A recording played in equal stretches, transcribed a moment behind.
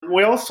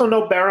we also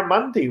know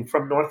barramundi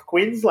from North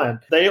Queensland.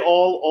 They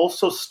all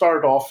also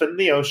start off in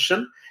the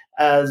ocean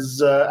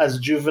as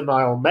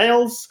juvenile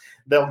males.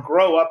 They'll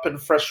grow up in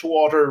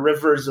freshwater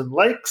rivers and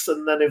lakes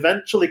and then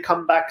eventually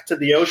come back to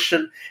the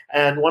ocean.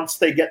 And once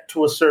they get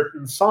to a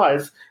certain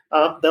size,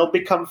 they'll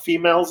become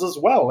females as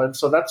well. And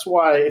so that's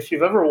why, if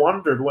you've ever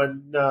wondered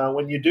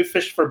when you do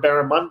fish for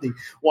barramundi,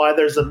 why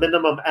there's a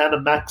minimum and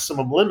a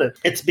maximum limit,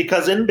 it's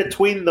because in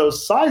between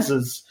those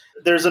sizes,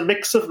 there's a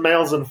mix of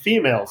males and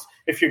females.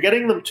 If you're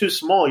getting them too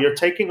small, you're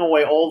taking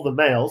away all the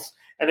males.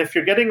 And if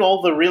you're getting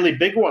all the really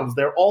big ones,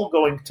 they're all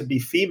going to be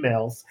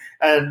females.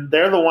 And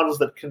they're the ones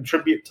that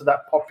contribute to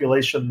that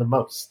population the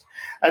most.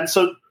 And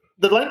so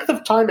the length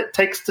of time it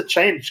takes to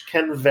change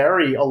can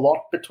vary a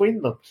lot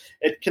between them.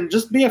 It can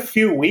just be a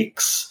few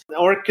weeks,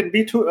 or it can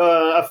be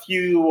a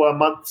few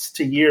months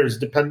to years,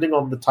 depending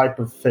on the type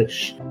of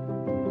fish.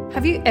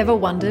 Have you ever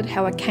wondered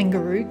how a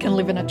kangaroo can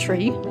live in a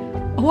tree?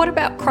 Or what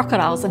about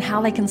crocodiles and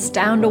how they can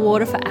stay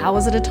underwater for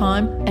hours at a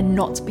time and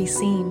not be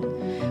seen?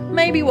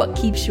 Maybe what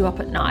keeps you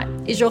up at night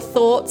is your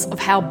thoughts of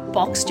how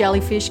box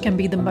jellyfish can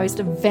be the most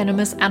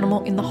venomous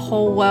animal in the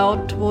whole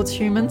world towards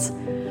humans?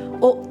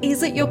 Or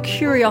is it your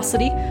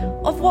curiosity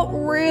of what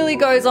really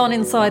goes on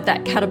inside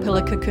that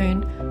caterpillar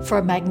cocoon for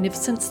a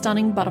magnificent,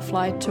 stunning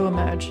butterfly to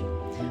emerge?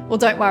 Well,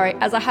 don't worry,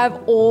 as I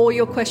have all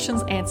your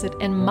questions answered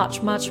and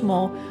much, much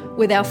more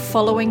with our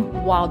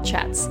following Wild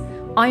Chats.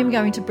 I am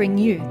going to bring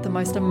you the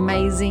most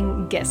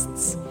amazing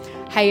guests.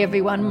 Hey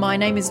everyone, my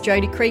name is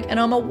Jodie Creek and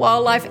I'm a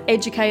wildlife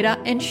educator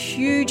and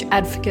huge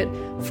advocate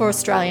for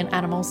Australian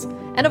animals.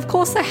 And of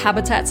course their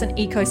habitats and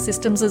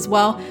ecosystems as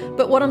well.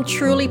 But what I'm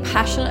truly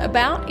passionate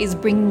about is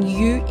bringing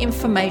you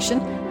information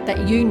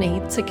that you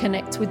need to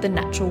connect with the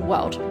natural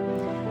world.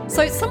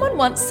 So someone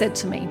once said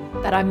to me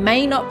that I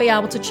may not be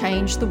able to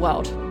change the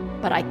world,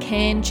 but I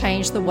can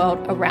change the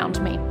world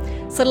around me.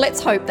 So let's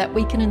hope that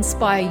we can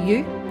inspire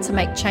you to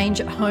make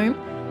change at home,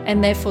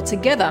 and therefore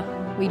together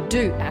we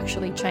do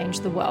actually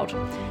change the world.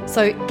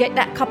 So get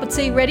that cup of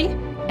tea ready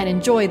and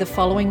enjoy the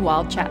following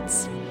Wild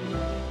Chats.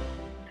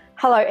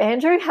 Hello,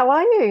 Andrew. How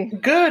are you?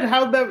 Good.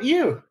 How about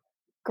you?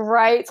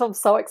 Great. I'm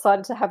so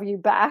excited to have you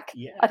back.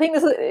 Yeah. I think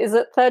is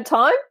it third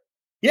time?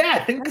 Yeah, I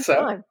think so.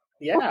 Time.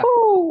 Yeah.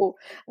 Woo-hoo.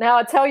 Now,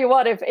 I tell you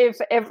what,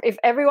 if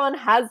everyone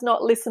has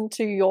not listened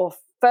to your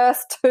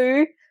first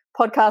two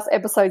podcast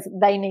episodes,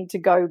 they need to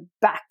go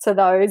back to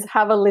those,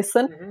 have a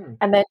listen,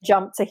 and then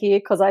jump to here,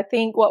 because I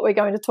think what we're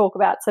going to talk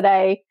about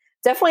today,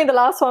 definitely the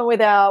last one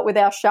with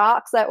our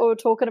sharks that we were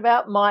talking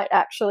about, might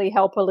actually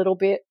help a little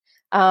bit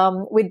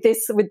with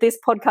this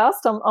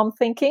podcast. I'm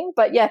thinking,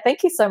 but yeah,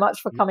 thank you so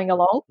much for coming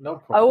along. No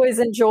problem. I always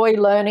enjoy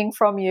learning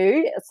from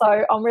you,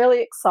 so I'm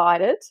really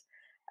excited.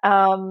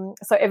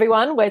 So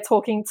everyone, we're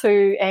talking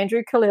to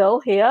Andrew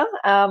Khalil here.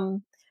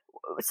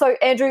 So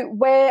Andrew,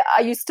 where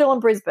are you? Still in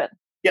Brisbane?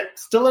 Yeah,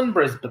 still in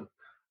Brisbane.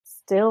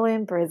 Still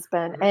in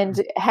Brisbane.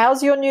 And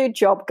how's your new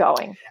job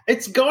going?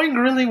 It's going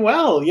really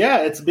well. Yeah,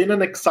 it's been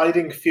an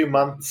exciting few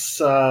months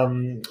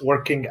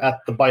working at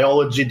the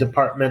biology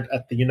department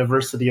at the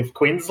University of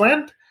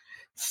Queensland.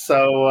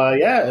 So,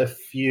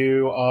 if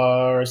you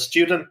are a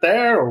student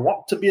there or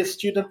want to be a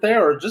student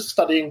there or just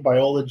studying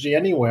biology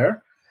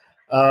anywhere,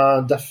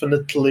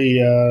 definitely,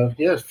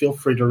 feel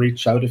free to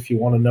reach out if you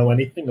want to know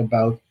anything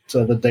about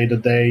the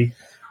day-to-day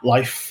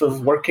life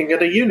of working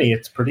at a uni.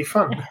 It's pretty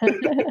fun.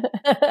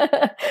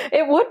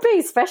 It would be,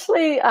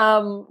 especially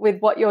with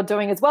what you're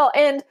doing as well.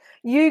 And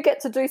you get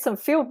to do some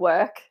field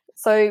work.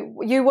 So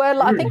you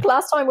were, I think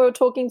last time we were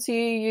talking to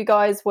you, you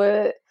guys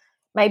were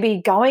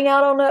maybe going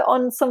out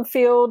on some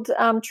field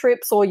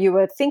trips, or you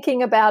were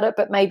thinking about it,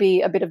 but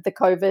maybe a bit of the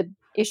COVID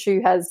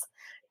issue has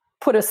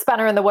put a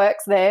spanner in the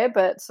works there.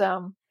 But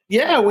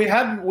yeah, we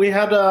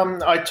had.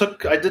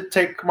 I did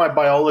take my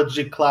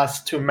biology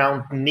class to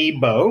Mount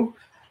Nebo.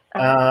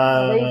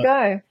 There you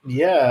go.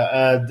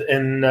 Yeah,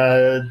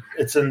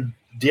 it's in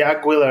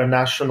D'Aguilar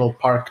National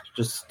Park,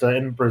 just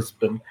in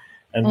Brisbane,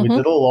 and we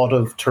did a lot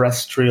of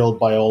terrestrial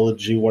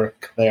biology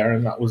work there,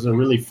 and that was a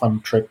really fun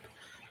trip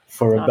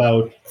for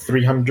about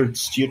 300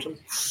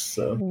 students.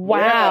 So,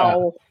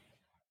 wow,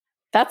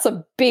 that's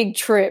a big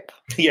trip.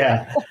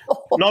 Yeah,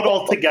 not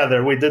all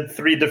together. We did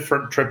 3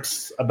 different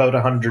trips, about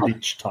 100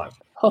 each time.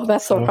 Oh,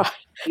 that's all right.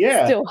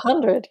 Yeah, still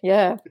 100.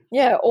 Yeah,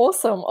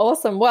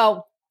 awesome.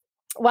 Well,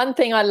 one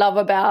thing I love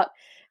about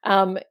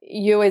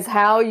you is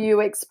how you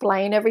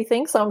explain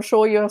everything. So I'm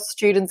sure your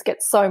students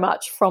get so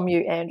much from you,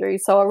 Andrew.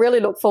 So I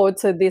really look forward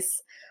to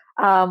this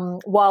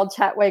wild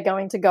chat we're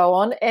going to go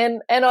on.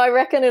 And I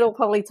reckon it'll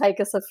probably take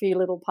us a few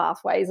little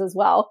pathways as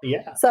well.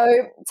 Yeah. So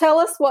tell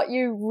us what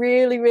you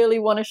really, really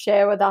want to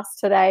share with us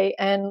today,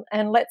 and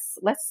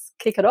let's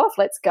kick it off.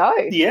 Let's go.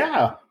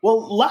 Yeah.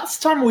 Well,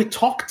 last time we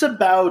talked a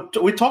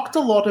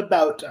lot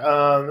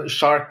about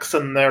sharks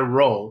and their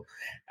role,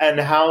 and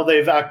how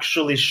they've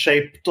actually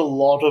shaped a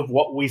lot of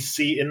what we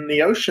see in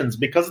the oceans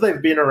because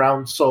they've been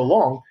around so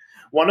long.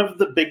 One of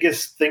the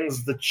biggest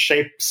things that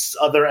shapes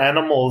other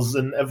animals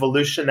in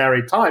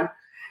evolutionary time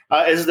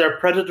is their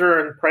predator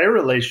and prey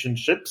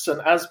relationships. And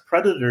as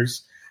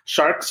predators,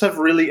 sharks have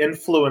really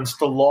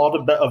influenced a lot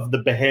of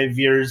the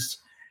behaviors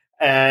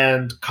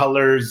and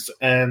colors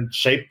and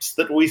shapes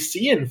that we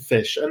see in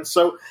fish. And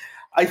so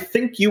I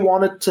think you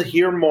wanted to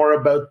hear more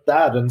about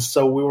that. And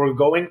so we were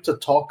going to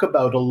talk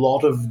about a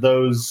lot of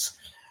those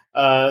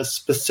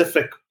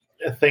specific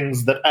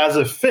things that as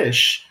a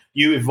fish,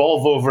 you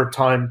evolve over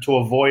time to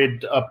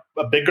avoid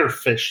a bigger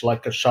fish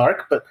like a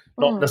shark, but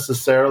not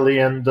necessarily.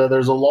 And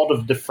there's a lot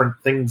of different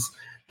things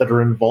that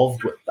are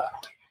involved with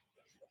that.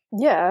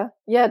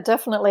 Yeah,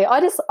 definitely.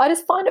 I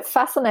just find it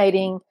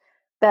fascinating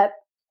that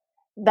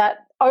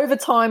over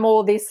time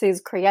all this is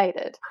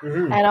created.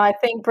 And I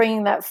think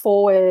bringing that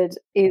forward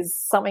is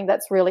something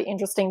that's really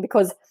interesting,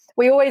 because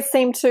we always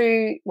seem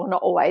to, well,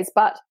 not always,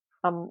 but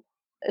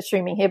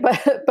assuming here,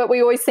 but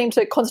we always seem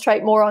to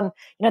concentrate more on,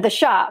 the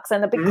sharks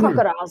and the big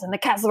crocodiles and the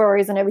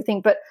cassowaries and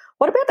everything. But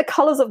what about the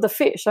colors of the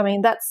fish? I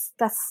mean, that's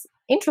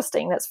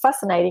interesting. That's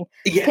fascinating.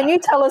 Yeah. Can you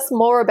tell us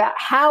more about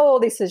how all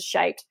this is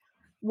shaped?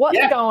 What's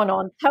going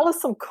on? Tell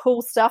us some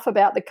cool stuff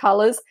about the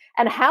colors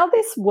and how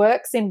this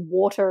works in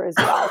water as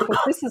well, because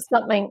this is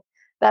something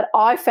that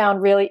I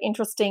found really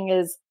interesting,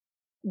 is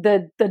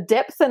the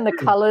depth and the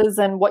colors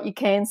and what you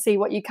can see,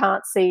 what you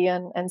can't see,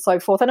 and so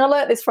forth. And I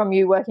learned this from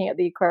you working at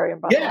the aquarium,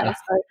 by the way.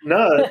 So.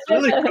 No, that's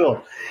really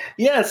cool.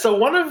 Yeah, so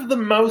one of the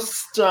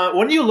most,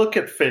 when you look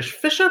at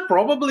fish are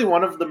probably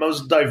one of the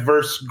most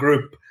diverse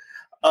group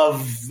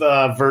of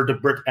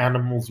vertebrate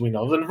animals we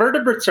know. And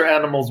vertebrates are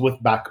animals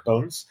with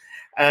backbones.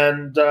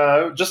 And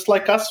just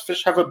like us,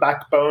 fish have a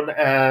backbone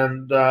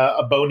and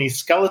a bony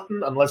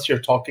skeleton, unless you're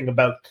talking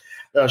about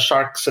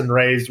sharks and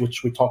rays,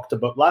 which we talked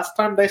about last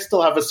time. They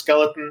still have a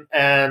skeleton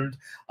and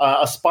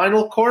a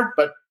spinal cord,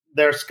 but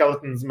their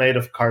skeleton's made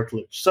of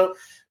cartilage. So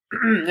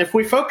if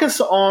we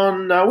focus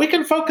on, we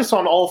can focus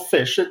on all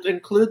fish. It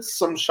includes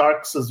some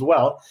sharks as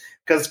well,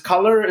 because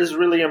color is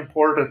really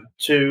important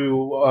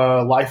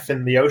to life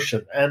in the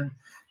ocean. And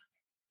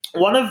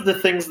one of the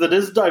things that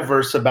is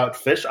diverse about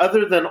fish,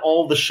 other than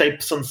all the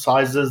shapes and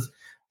sizes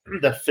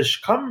that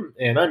fish come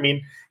in, I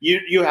mean,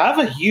 you have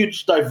a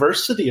huge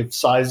diversity of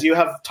size. You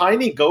have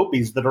tiny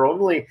gobies that are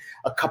only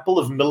a couple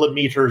of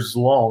millimeters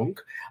long,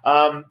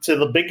 to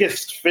the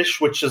biggest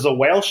fish, which is a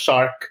whale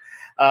shark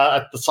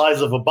at the size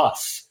of a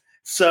bus.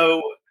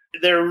 So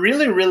they're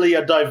really, really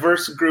a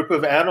diverse group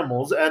of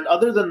animals. And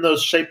other than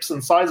those shapes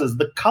and sizes,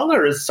 the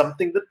color is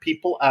something that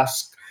people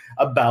ask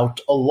about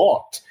a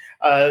lot.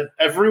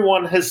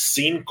 Everyone has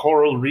seen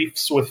coral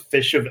reefs with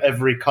fish of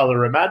every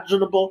color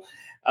imaginable.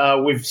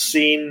 We've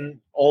seen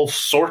all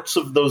sorts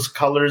of those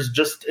colors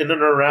just in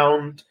and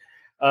around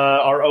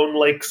our own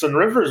lakes and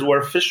rivers,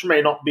 where fish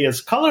may not be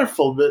as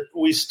colorful, but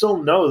we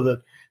still know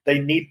that they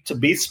need to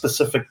be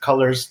specific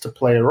colors to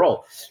play a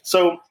role.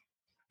 So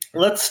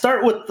let's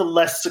start with the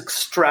less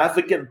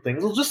extravagant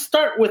things. We'll just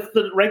start with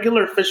the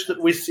regular fish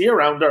that we see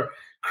around our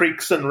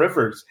creeks and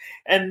rivers.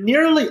 And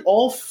nearly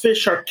all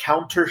fish are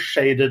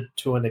counter-shaded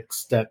to an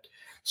extent.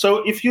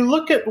 So if you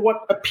look at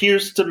what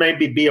appears to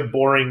maybe be a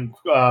boring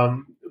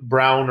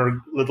brown or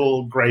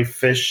little gray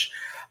fish,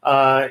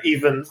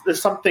 even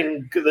there's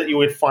something that you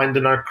would find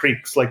in our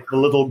creeks, like the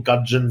little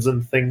gudgeons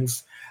and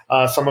things,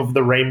 some of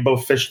the rainbow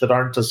fish that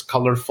aren't as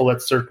colorful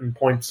at certain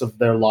points of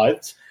their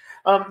lives.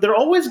 They're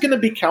always going to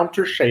be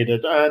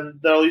counter-shaded, and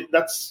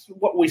that's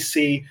what we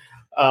see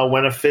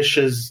when a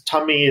fish's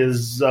tummy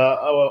is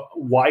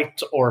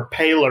white or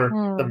paler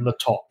than the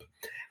top.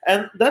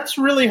 And that's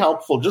really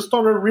helpful. Just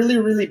on a really,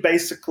 really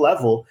basic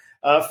level,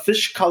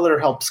 fish color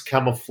helps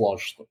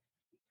camouflage them.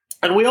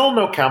 And we all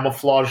know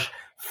camouflage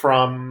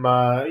from,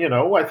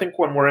 I think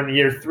when we're in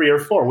year 3 or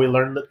 4, we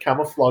learned that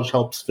camouflage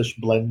helps fish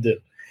blend in.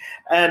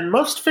 And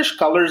most fish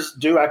colors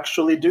do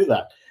actually do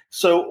that.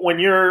 So when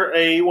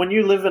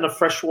you live in a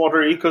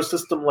freshwater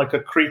ecosystem like a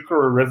creek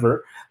or a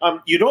river,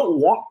 you don't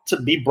want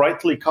to be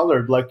brightly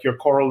colored like your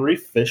coral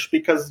reef fish,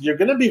 because you're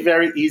going to be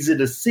very easy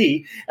to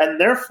see and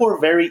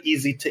therefore very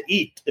easy to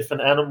eat if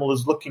an animal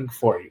is looking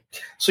for you.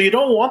 So you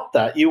don't want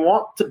that. You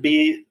want to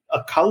be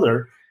a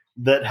color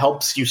that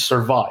helps you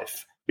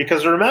survive.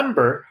 Because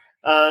remember,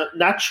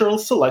 natural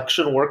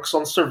selection works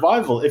on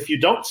survival. If you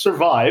don't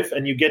survive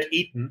and you get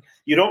eaten,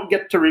 you don't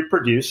get to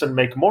reproduce and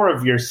make more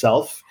of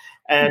yourself,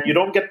 and you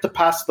don't get to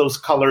pass those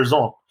colors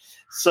on.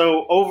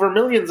 So over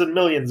millions and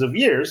millions of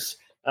years,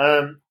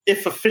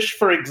 if a fish,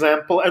 for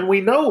example, and we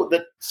know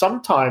that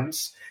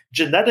sometimes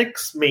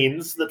genetics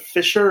means that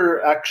fish are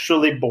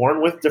actually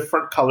born with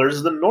different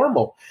colors than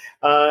normal.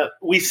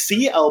 We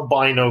see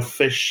albino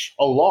fish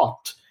a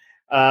lot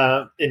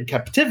in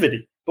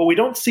captivity, but we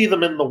don't see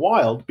them in the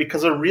wild,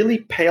 because a really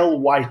pale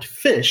white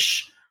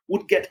fish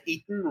would get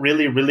eaten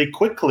really, really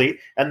quickly,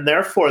 and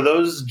therefore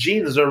those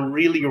genes are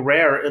really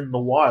rare in the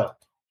wild.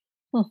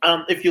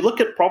 If you look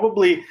at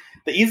probably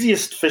the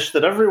easiest fish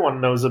that everyone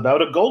knows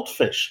about, a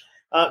goldfish.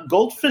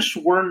 Goldfish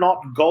were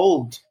not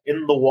gold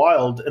in the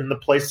wild in the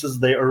places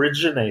they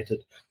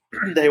originated.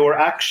 They were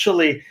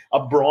actually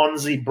a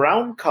bronzy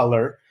brown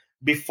color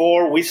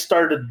before we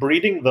started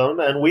breeding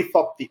them, and we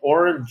thought the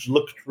orange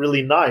looked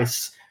really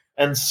nice.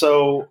 And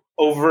so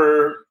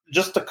over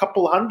just a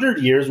couple hundred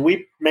years,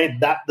 we made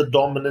that the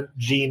dominant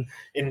gene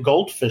in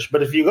goldfish.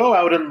 But if you go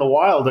out in the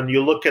wild and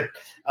you look at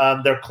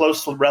their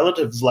close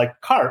relatives like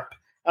carp,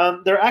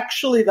 they're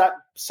actually that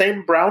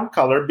same brown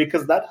color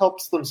because that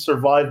helps them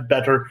survive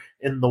better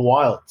in the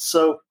wild.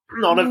 So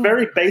on a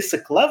very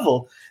basic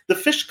level, the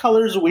fish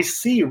colors we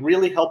see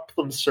really help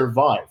them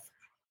survive.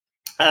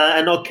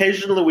 And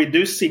occasionally we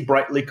do see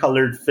brightly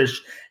colored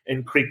fish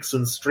in creeks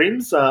and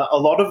streams. A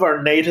lot of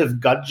our native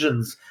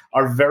gudgeons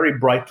are very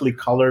brightly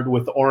colored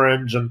with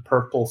orange and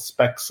purple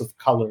specks of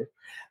color.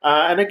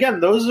 And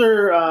again, those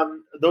are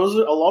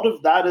a lot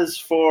of that is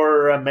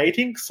for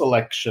mating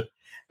selection.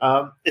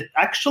 It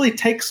actually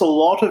takes a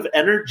lot of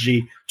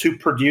energy to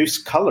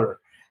produce color.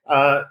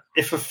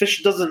 If a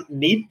fish doesn't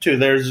need to,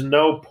 there's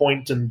no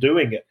point in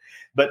doing it.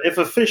 But if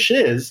a fish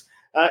is,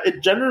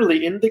 it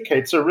generally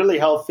indicates a really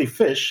healthy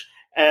fish.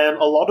 And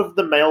a lot of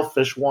the male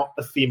fish want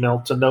the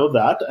female to know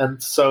that.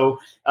 And so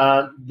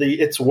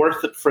it's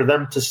worth it for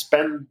them to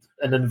spend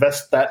and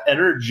invest that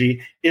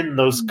energy in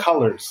those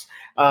colors.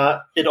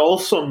 It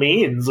also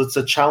means it's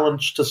a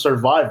challenge to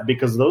survive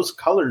because those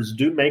colors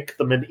do make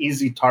them an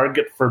easy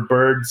target for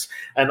birds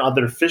and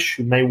other fish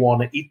who may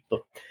want to eat them.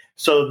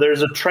 So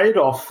there's a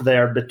trade-off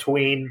there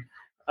between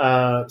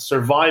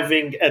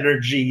surviving,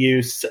 energy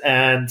use,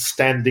 and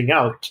standing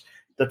out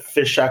that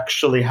fish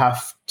actually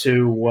have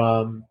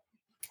to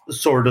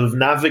sort of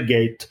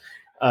navigate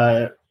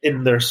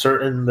in their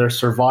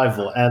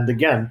survival. And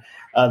again,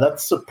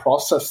 that's a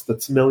process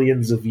that's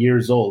millions of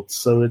years old.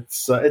 So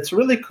it's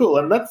really cool.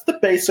 And that's the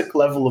basic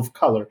level of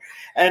color.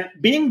 And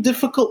being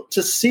difficult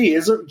to see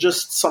isn't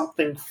just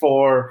something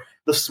for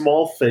the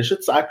small fish.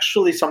 It's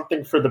actually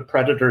something for the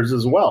predators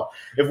as well.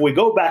 If we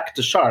go back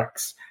to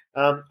sharks,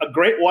 a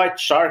great white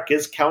shark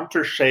is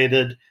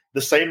counter-shaded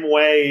the same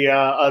way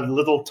a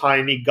little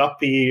tiny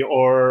guppy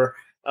or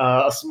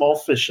a small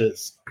fish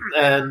is.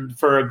 And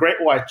for a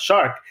great white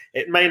shark,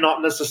 it may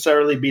not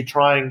necessarily be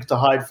trying to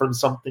hide from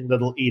something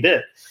that'll eat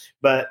it.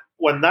 But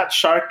when that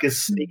shark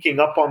is sneaking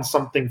up on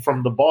something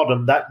from the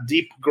bottom, that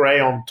deep gray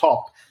on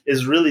top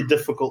is really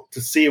difficult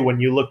to see when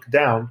you look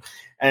down.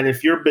 And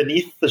if you're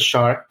beneath the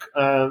shark,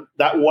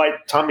 that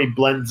white tummy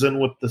blends in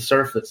with the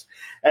surface.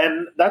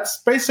 And that's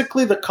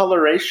basically the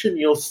coloration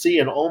you'll see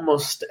in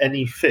almost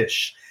any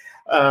fish.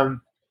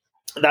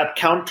 That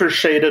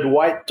counter-shaded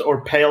white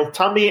or pale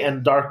tummy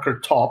and darker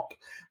top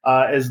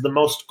is the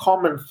most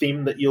common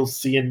theme that you'll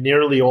see in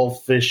nearly all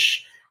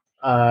fish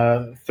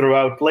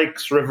throughout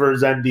lakes,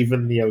 rivers, and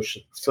even the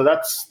ocean. So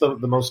that's the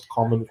most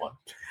common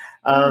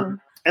one.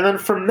 And then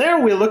from there,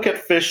 we look at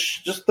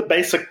fish, just the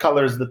basic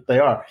colors that they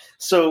are.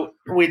 So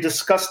we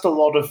discussed a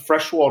lot of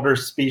freshwater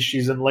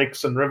species in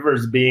lakes and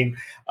rivers being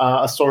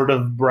a sort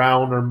of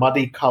brown or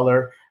muddy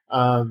color,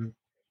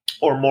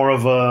 or more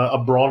of a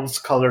bronze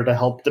color to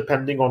help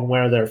depending on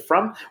where they're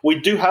from.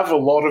 We do have a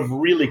lot of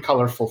really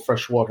colorful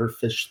freshwater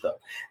fish, though.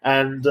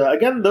 And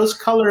again, those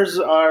colors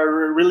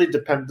are really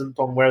dependent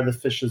on where the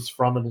fish is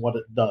from and what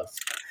it does.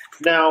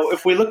 Now,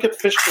 if we look at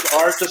fish that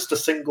are just a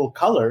single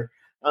color,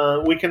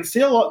 we can see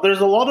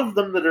there's a lot of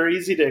them that are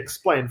easy to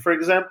explain. For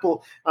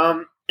example,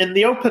 in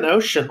the open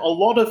ocean, a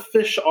lot of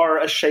fish are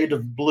a shade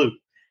of blue.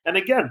 And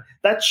again,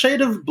 that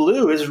shade of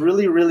blue is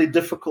really, really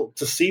difficult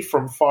to see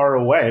from far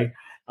away.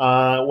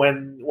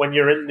 When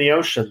you're in the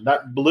ocean,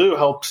 that blue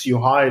helps you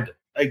hide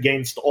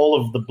against all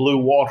of the blue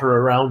water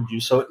around you.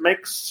 So it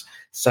makes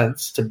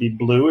sense to be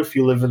blue if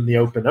you live in the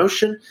open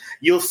ocean.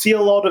 You'll see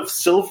a lot of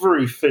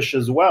silvery fish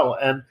as well.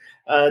 And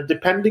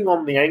depending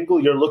on the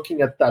angle you're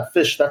looking at that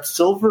fish, that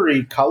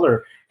silvery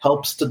color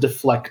helps to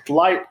deflect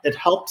light. It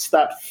helps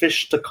that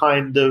fish to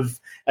kind of,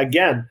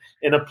 again,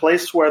 in a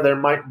place where there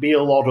might be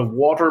a lot of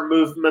water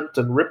movement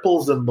and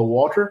ripples in the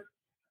water,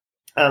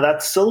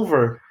 that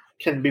silver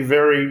can be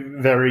very,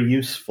 very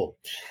useful.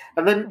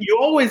 And then you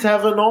always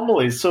have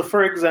anomalies. So,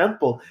 for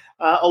example,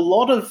 a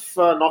lot of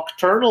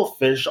nocturnal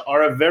fish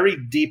are a very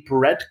deep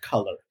red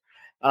color.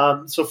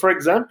 So, for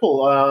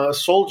example,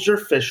 soldier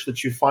fish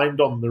that you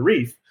find on the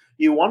reef,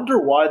 you wonder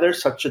why they're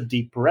such a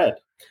deep red.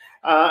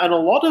 And a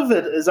lot of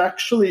it is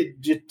actually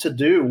to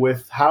do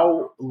with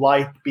how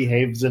light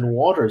behaves in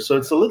water. So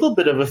it's a little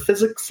bit of a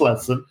physics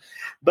lesson.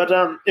 But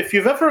if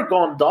you've ever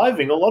gone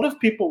diving, a lot of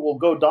people will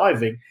go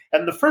diving,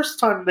 and the first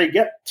time they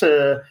get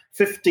to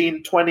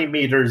 15, 20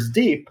 meters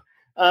deep,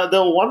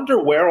 they'll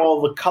wonder where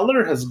all the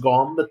color has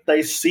gone that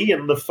they see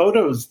in the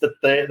photos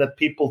that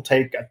people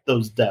take at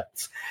those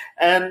depths.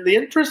 And the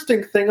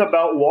interesting thing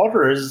about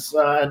water is,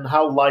 and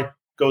how light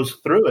goes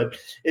through it,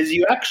 is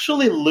you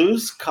actually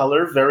lose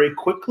color very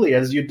quickly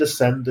as you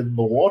descend in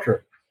the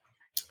water.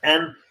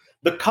 And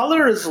the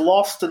color is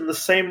lost in the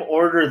same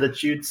order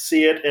that you'd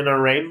see it in a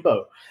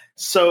rainbow.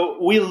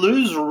 So we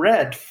lose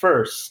red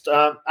first.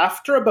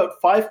 After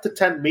about 5 to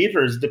 10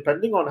 meters,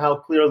 depending on how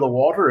clear the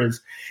water is,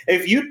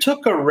 if you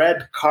took a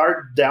red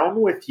card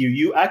down with you,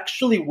 you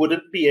actually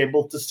wouldn't be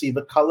able to see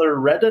the color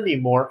red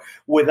anymore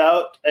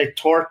without a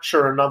torch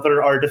or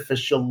another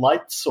artificial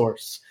light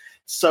source.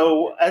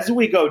 So as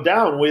we go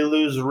down, we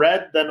lose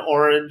red, then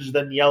orange,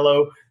 then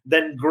yellow,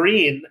 then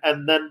green,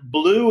 and then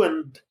blue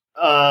and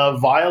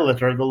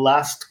violet are the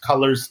last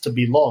colors to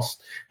be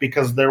lost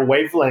because their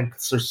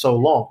wavelengths are so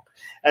long.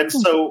 And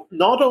so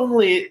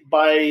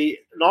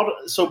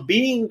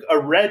being a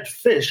red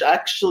fish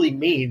actually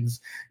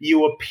means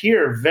you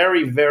appear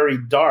very, very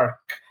dark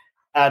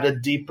at a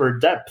deeper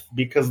depth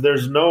because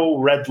there's no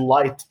red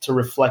light to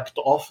reflect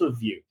off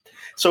of you.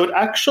 So it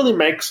actually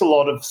makes a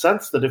lot of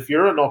sense that if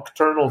you're a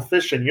nocturnal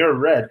fish and you're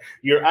red,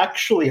 you're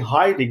actually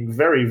hiding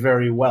very,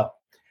 very well.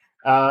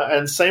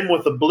 And same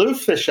with the blue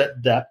fish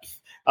at depth.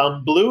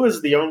 Blue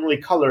is the only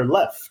color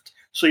left.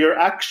 So you're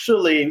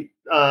actually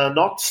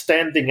not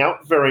standing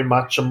out very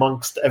much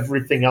amongst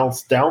everything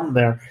else down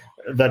there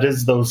that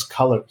is those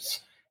colors.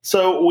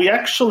 So we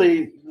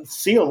actually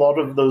see a lot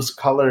of those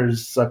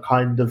colors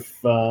kind of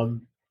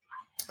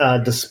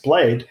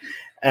displayed,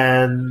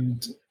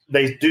 and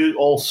they do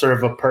all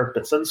serve a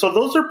purpose. And so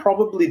those are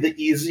probably the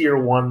easier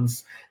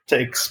ones to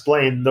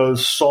explain,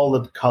 those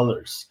solid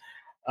colors.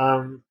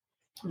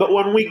 But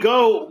when we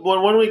go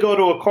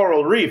to a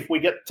coral reef, we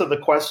get to the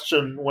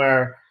question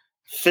where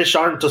fish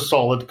aren't a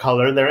solid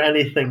color. They're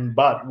anything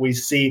but. We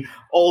see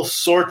all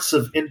sorts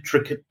of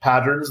intricate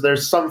patterns.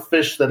 There's some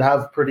fish that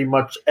have pretty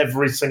much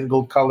every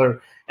single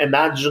color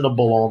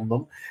imaginable on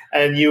them.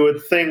 And you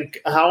would think,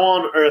 how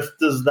on earth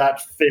does that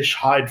fish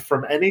hide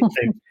from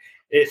anything?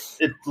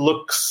 It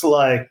looks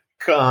like,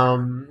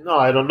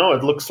 I don't know,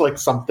 it looks like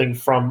something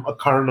from a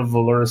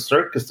carnival or a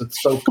circus.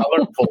 It's so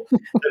colorful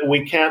that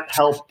we can't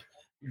help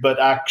but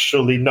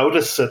actually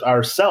notice it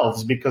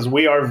ourselves because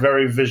we are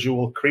very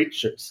visual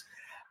creatures.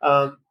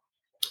 And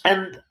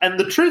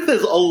the truth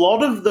is, a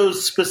lot of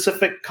those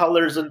specific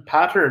colors and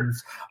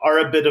patterns are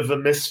a bit of a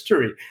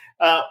mystery.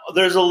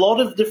 There's a lot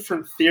of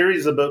different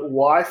theories about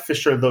why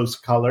fish are those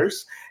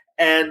colors,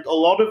 and a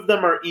lot of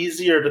them are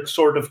easier to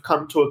sort of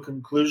come to a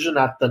conclusion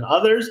at than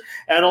others,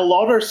 and a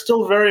lot are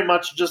still very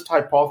much just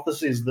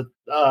hypotheses that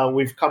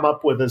we've come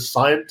up with as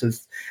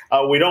scientists.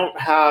 We don't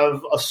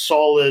have a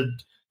solid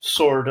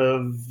sort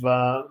of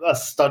a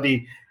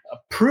study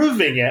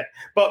proving it,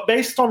 but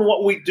based on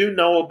what we do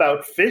know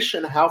about fish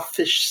and how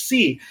fish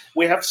see,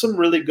 we have some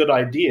really good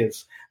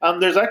ideas.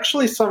 There's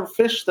actually some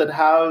fish that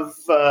have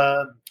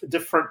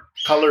different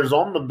colors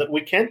on them that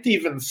we can't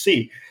even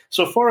see.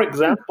 So, for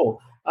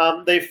example,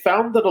 they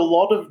found that a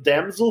lot of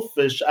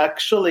damselfish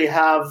actually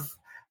have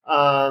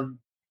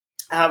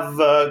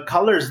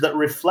colors that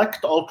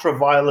reflect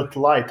ultraviolet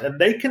light, and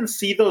they can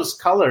see those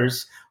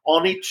colors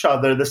on each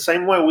other the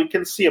same way we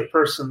can see a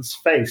person's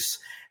face.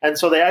 And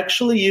so they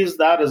actually use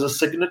that as a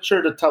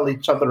signature to tell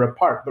each other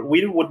apart, but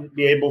we wouldn't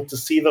be able to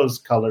see those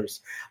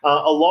colors.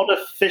 A lot of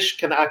fish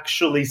can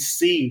actually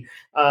see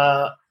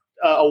a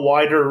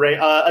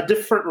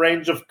different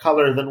range of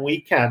color than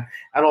we can.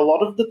 And a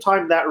lot of the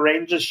time that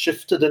range is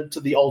shifted into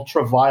the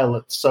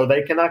ultraviolet. So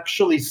they can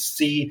actually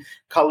see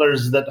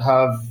colors that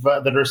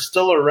are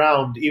still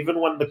around, even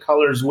when the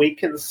colors we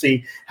can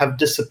see have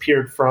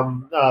disappeared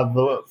from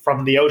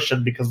the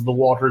ocean because the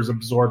water's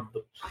absorbed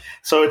them.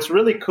 So it's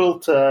really cool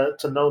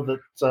to know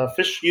that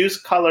fish use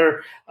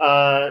color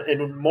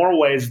in more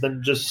ways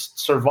than just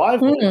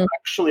survival. It's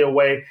actually a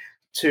way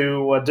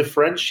to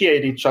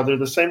differentiate each other.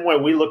 The same way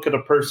we look at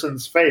a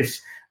person's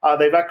face,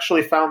 they've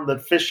actually found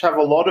that fish have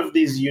a lot of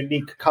these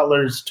unique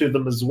colors to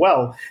them as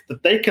well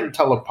that they can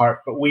tell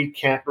apart, but we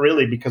can't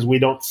really because we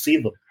don't see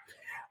them.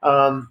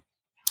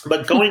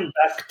 But going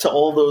back to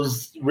all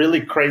those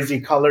really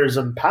crazy colors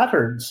and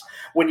patterns,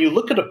 when you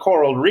look at a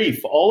coral reef,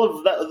 all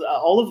of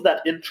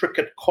that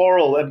intricate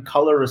coral and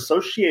color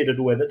associated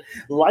with it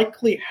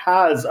likely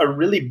has a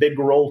really big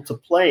role to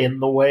play in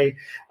the way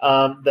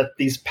that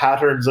these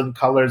patterns and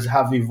colors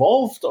have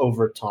evolved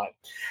over time.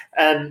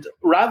 And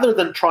rather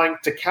than trying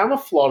to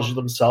camouflage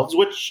themselves,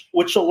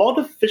 which a lot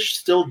of fish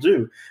still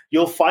do,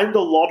 you'll find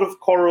a lot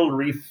of coral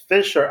reef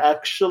fish are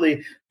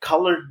actually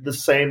colored the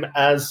same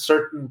as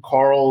certain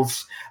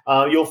corals.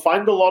 You'll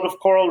find a lot of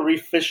coral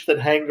reef fish that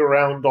hang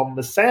around on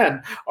the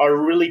sand are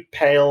really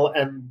pale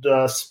and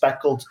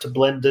speckled to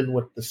blend in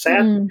with the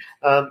sand.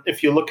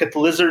 If you look at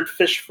lizard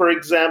fish, for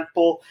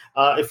example,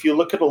 if you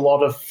look at a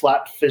lot of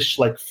flat fish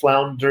like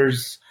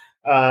flounders,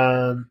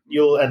 sand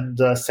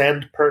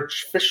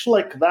perch, fish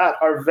like that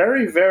are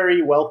very,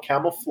 very well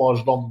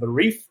camouflaged on the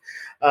reef.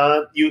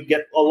 You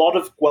get a lot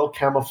of well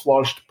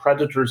camouflaged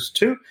predators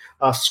too.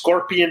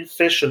 Scorpion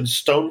fish and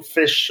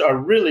stonefish are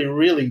really,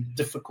 really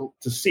difficult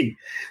to see.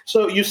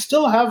 So you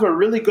still have a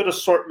really good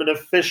assortment of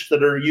fish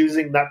that are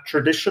using that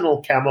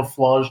traditional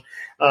camouflage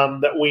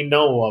that we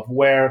know of,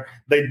 where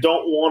they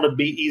don't want to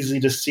be easy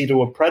to see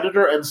to a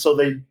predator, and so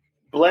they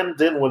blend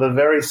in with a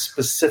very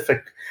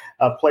specific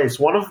place.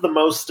 One of the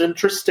most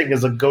interesting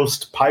is a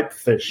ghost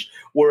pipefish,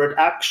 where it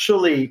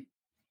actually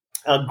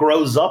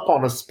grows up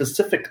on a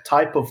specific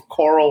type of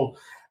coral,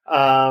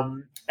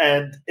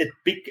 and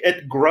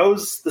it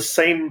grows the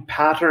same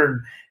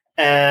pattern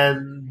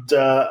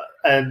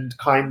and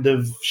kind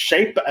of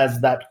shape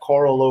as that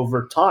coral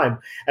over time.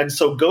 And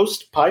so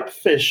ghost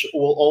pipefish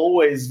will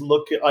always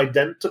look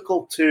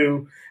identical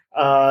to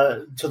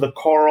the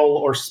coral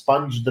or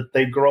sponge that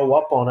they grow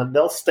up on, and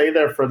they'll stay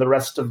there for the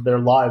rest of their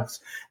lives.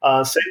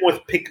 Same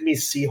with pygmy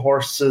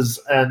seahorses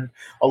and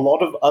a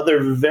lot of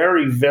other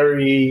very,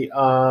 very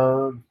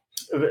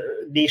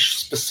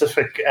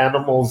niche-specific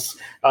animals.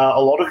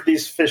 A lot of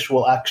these fish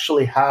will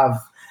actually have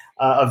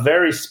a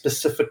very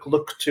specific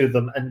look to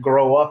them and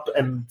grow up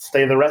and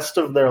stay the rest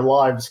of their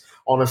lives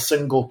on a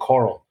single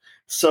coral.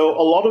 So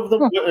a lot of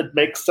them, it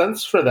makes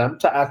sense for them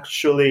to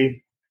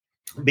actually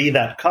be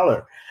that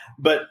color.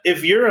 But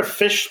if you're a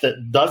fish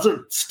that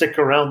doesn't stick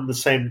around the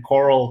same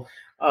coral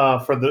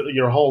for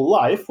your whole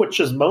life, which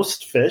is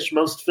most fish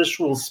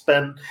will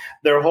spend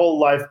their whole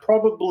life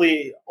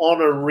probably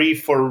on a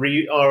reef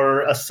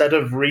or a set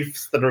of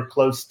reefs that are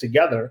close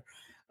together.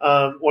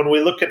 When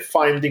we look at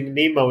Finding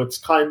Nemo, it's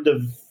kind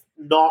of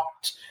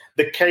not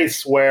the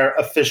case where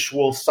a fish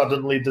will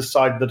suddenly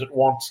decide that it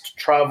wants to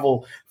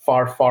travel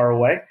far, far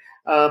away.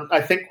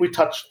 I think we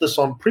touched this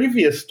on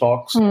previous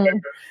talks.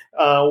 Where,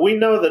 we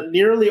know that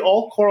nearly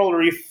all coral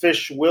reef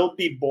fish will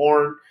be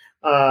born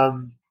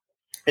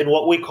in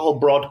what we call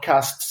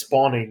broadcast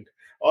spawning,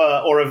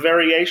 or a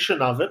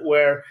variation of it,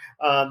 where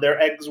their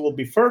eggs will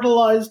be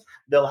fertilized,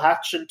 they'll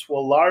hatch into a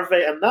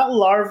larvae, and that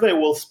larvae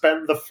will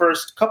spend the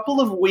first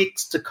couple of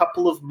weeks to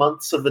couple of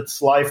months of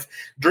its life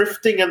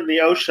drifting in the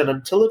ocean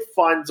until it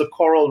finds a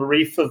coral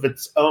reef of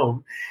its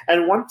own.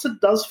 And once it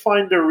does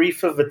find a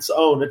reef of its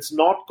own, it's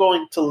not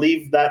going to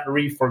leave that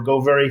reef or go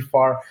very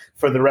far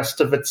for the rest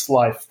of its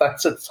life.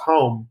 That's its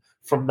home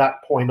from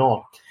that point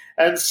on.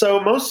 And so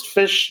most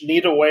fish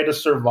need a way to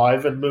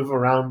survive and move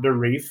around a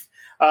reef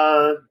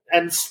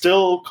and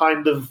still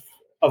kind of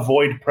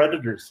avoid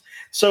predators.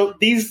 So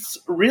these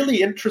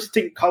really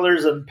interesting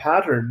colors and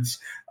patterns,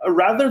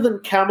 rather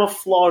than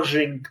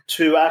camouflaging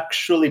to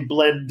actually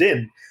blend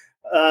in,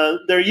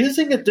 they're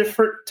using a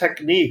different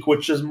technique,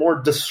 which is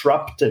more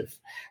disruptive.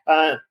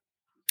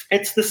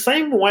 It's the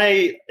same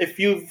way if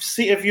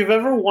you've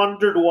ever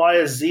wondered why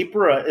a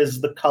zebra is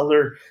the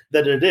color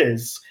that it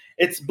is.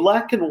 It's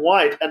black and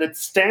white, and it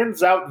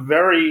stands out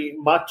very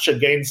much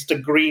against the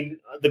green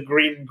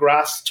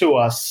grass to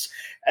us,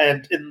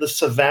 and in the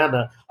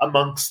savannah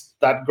amongst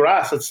that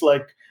grass. It's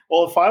like,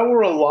 well, if I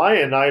were a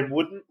lion, I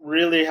wouldn't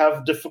really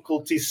have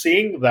difficulty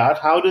seeing that.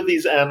 How do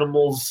these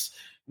animals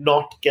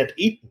not get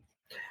eaten?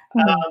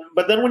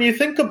 But then when you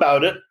think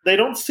about it,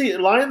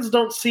 lions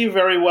don't see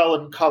very well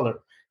in color.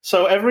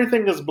 So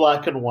everything is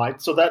black and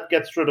white, so that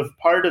gets rid of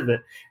part of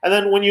it. And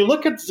then when you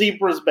look at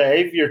zebras'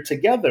 behavior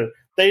together,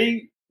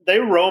 they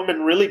roam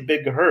in really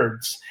big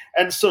herds.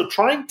 And so imagine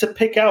trying to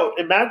pick out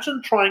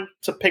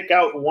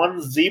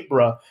one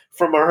zebra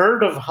from a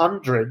herd of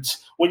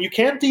hundreds when you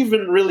can't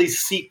even really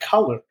see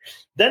color.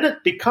 Then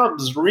it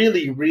becomes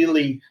really,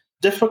 really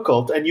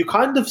difficult. And you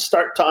kind of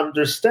start to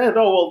understand,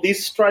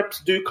 these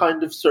stripes do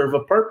kind of serve a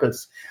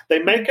purpose. They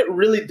make it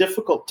really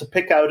difficult to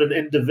pick out an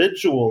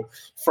individual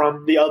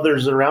from the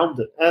others around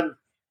it. And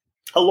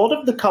a lot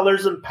of the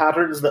colors and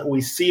patterns that we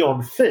see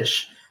on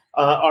fish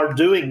are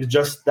doing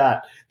just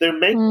that. They're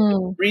making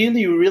it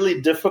really,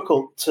 really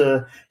difficult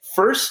to,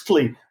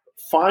 firstly,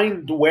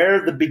 find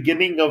where the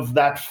beginning of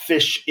that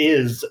fish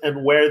is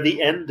and where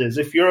the end is.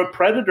 If you're a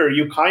predator,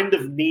 you kind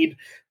of need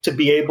to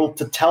be able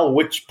to tell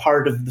which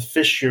part of the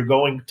fish you're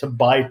going to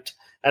bite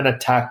and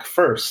attack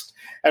first.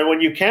 And when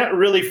you can't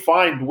really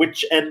find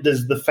which end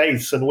is the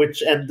face and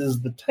which end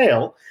is the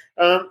tail,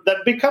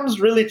 that becomes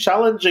really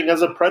challenging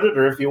as a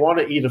predator if you want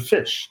to eat a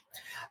fish.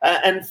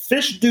 And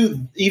fish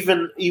do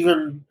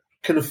even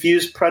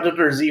confuse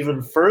predators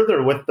even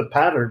further with the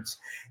patterns.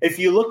 If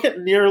you look at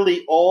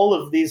nearly all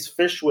of these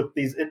fish with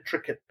these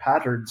intricate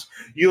patterns,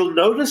 you'll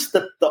notice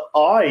that the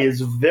eye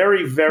is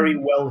very, very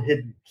well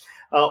hidden.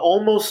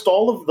 Almost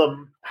all of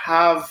them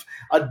have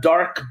a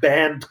dark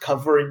band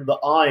covering the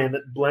eye, and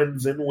it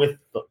blends in with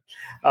them.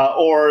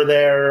 Or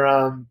they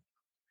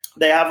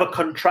have a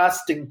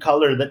contrasting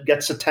color that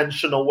gets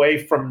attention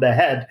away from the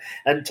head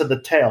and to the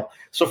tail.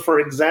 So, for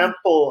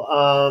example,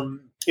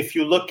 if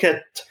you look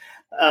at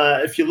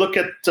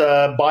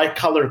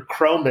bicolor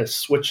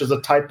chromis, which is a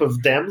type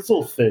of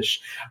damselfish,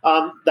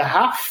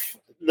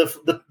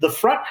 the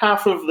front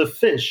half of the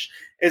fish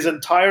is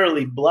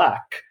entirely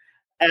black,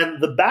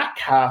 and the back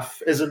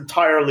half is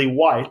entirely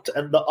white,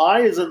 and the eye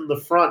is in the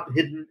front,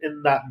 hidden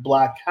in that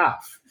black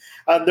half.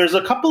 There's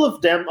a couple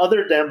of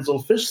other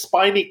damselfish.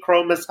 Spiny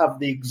chromis have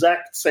the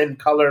exact same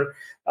color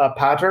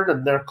pattern,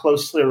 and they're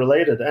closely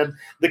related. And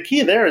the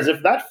key there is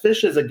if that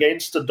fish is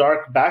against a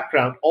dark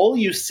background, all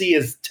you see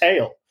is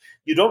tail.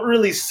 You don't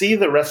really see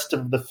the rest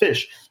of the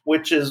fish,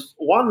 which is,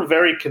 one,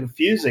 very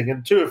confusing,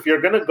 and two, if you're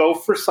going to go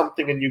for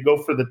something and you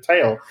go for the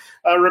tail,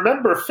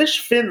 remember, fish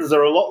fins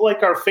are a lot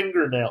like our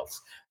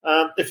fingernails.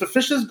 If a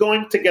fish is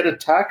going to get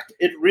attacked,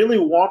 it really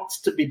wants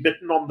to be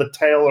bitten on the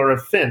tail or a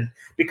fin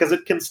because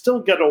it can still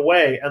get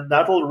away, and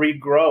that'll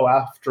regrow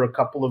after a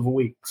couple of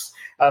weeks.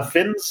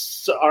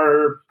 Fins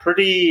are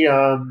pretty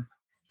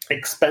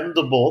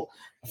expendable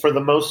for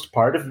the most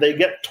part. If they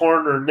get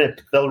torn or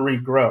nipped, they'll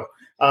regrow.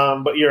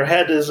 But your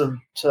head isn't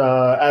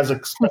as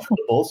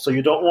expendable, so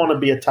you don't want to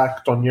be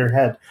attacked on your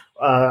head.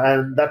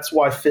 And that's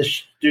why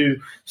fish do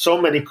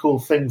so many cool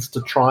things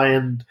to try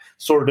and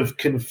sort of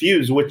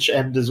confuse which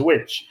end is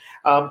which.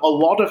 A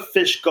lot of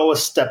fish go a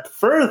step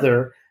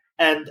further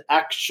and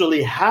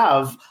actually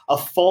have a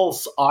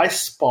false eye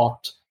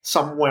spot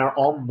somewhere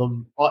on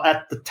them, or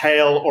at the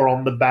tail or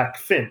on the back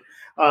fin.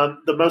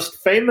 The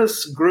most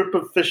famous group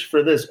of fish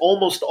for this,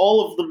 almost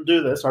all of them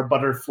do this, are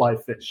butterfly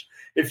fish.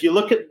 If you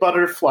look at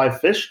butterfly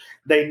fish,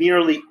 they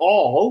nearly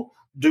all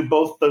do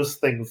both those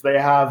things. They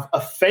have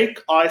a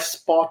fake eye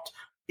spot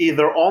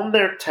either on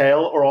their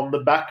tail or on the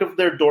back of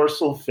their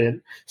dorsal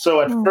fin.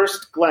 So at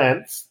first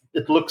glance,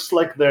 it looks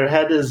like their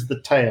head is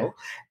the tail,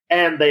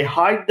 and they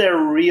hide their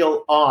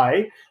real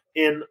eye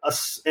in a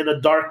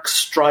dark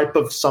stripe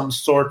of some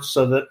sort,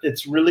 so that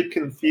it's really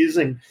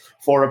confusing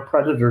for a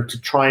predator to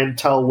try and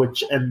tell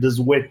which end is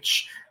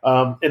which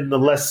in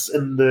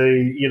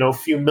the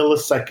few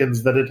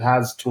milliseconds that it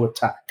has to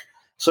attack.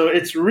 So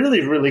it's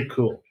really, really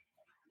cool,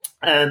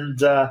 and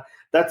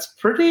that's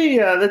pretty.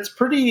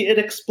 It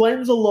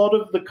explains a lot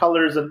of the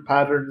colors and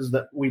patterns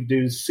that we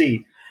do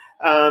see.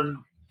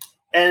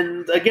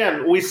 And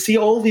again, we see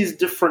all these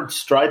different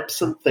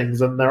stripes and things,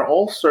 and they're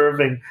all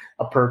serving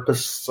a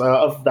purpose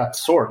of that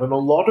sort. And a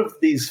lot of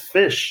these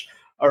fish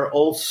are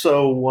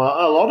also,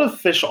 a lot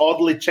of fish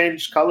oddly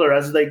change color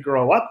as they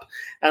grow up,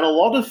 and a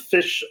lot of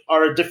fish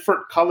are a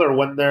different color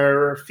when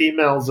they're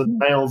females and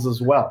males as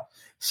well.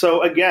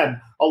 So again,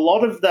 a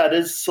lot of that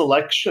is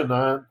selection.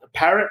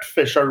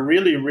 Parrotfish are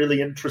really,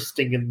 really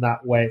interesting in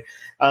that way.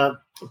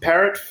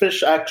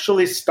 Parrotfish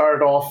actually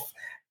start off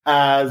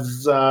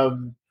as a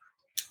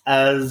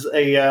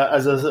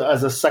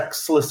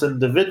sexless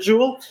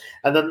individual,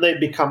 and then they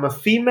become a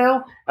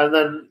female, and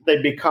then they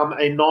become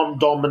a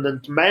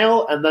non-dominant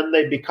male, and then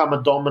they become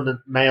a dominant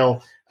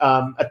male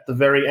at the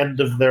very end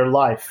of their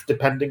life,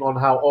 depending on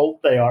how old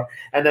they are.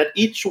 And at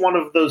each one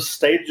of those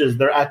stages,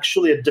 they're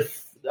actually a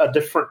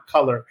different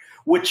color,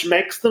 which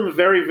makes them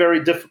very,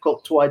 very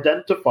difficult to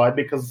identify,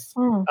 because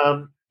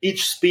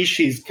each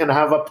species can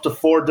have up to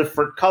 4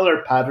 different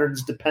color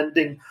patterns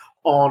depending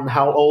on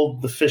how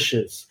old the fish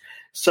is.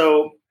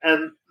 So,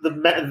 and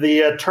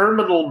the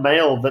terminal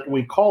male that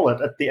we call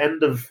it at the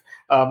end of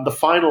the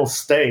final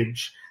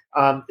stage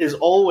is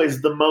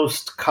always the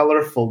most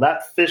colorful.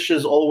 That fish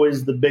is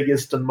always the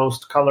biggest and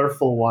most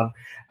colorful one.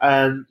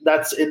 And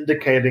that's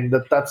indicating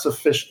that that's a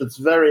fish that's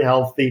very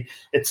healthy.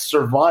 It's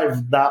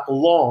survived that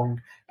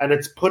long, and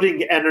it's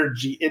putting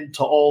energy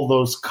into all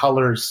those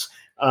colors.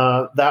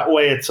 That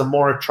way, it's a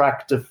more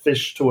attractive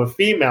fish to a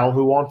female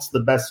who wants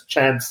the best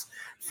chance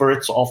for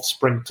its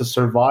offspring to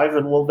survive,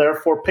 and will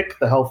therefore pick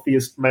the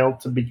healthiest male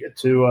to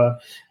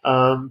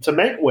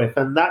mate with.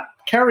 And that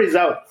carries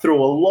out through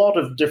a lot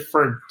of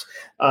different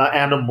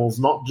animals,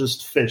 not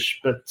just fish,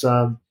 but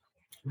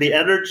the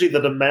energy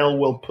that a male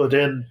will put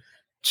into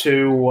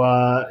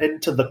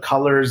the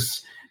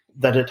colors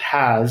that it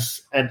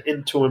has, and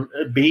into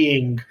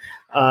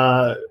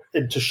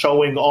into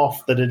showing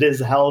off that it is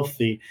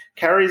healthy,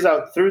 carries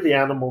out through the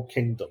animal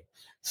kingdom.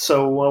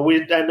 So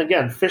and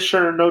again, fish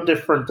are no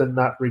different in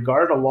that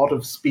regard. A lot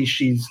of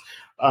species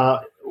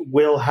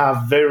will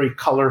have very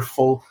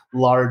colorful,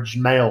 large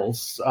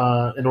males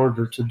in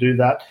order to do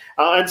that.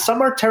 And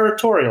some are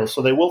territorial,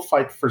 so they will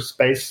fight for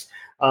space.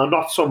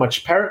 Not so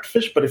much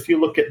parrotfish, but if you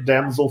look at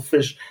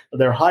damselfish,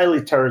 they're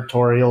highly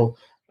territorial.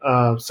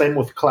 Same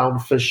with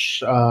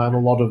clownfish and a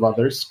lot of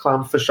others.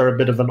 Clownfish are a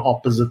bit of an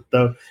opposite,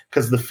 though,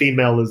 because the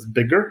female is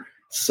bigger.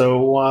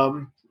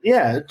 So,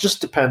 yeah, it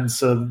just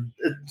depends.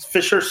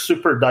 Fish are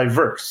super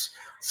diverse.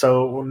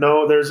 So,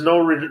 no, there's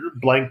no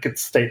blanket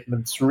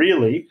statements,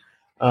 really.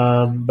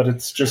 But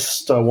it's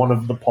just one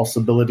of the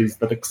possibilities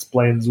that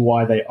explains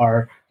why they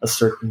are a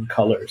certain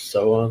color.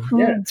 So,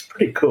 yeah, it's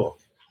pretty cool.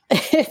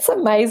 It's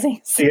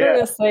amazing.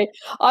 Seriously.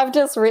 Yeah. I've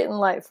just written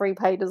like 3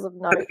 pages of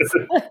notes.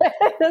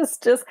 It's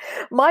just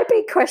my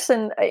big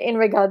question in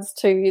regards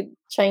to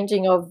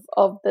changing of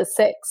the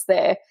sex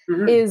there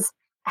is,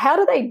 how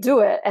do they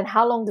do it, and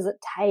how long does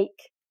it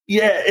take?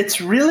 Yeah,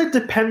 it's really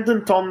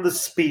dependent on the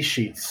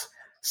species.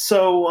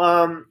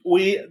 So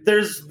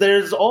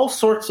there's all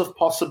sorts of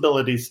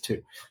possibilities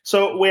too.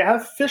 So we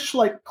have fish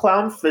like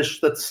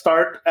clownfish that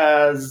start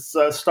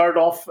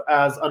off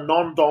as a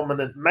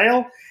non-dominant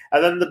male,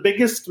 and then the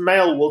biggest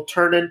male will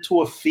turn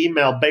into a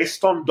female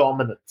based on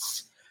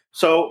dominance.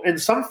 So in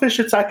some fish,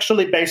 it's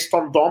actually based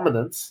on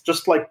dominance,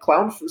 just like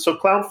clownfish. So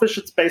clownfish,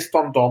 it's based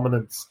on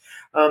dominance.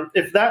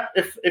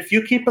 If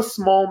you keep a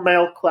small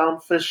male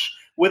clownfish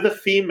with a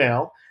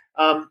female,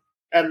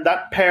 and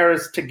that pair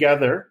is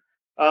together,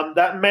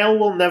 that male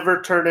will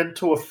never turn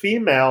into a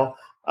female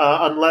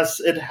unless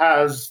it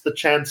has the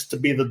chance to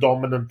be the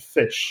dominant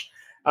fish.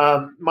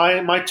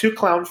 My 2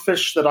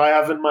 clownfish that I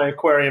have in my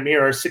aquarium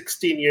here are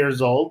 16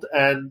 years old,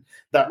 and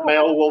that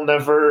male will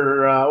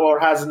never or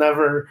has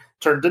never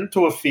turned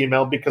into a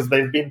female because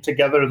they've been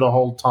together the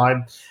whole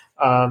time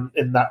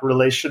in that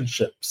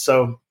relationship.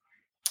 So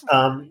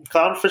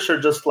Clownfish are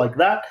just like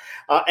that.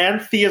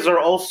 Anthias are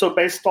also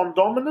based on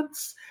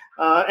dominance.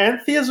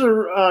 Anthias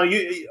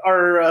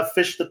are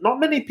fish that not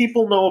many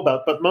people know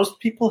about, but most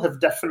people have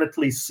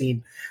definitely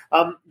seen.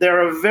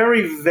 They're a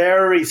very,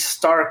 very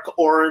stark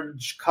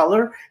orange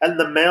color, and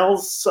the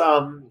males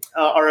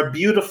are a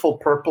beautiful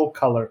purple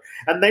color.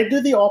 And they do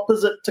the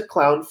opposite to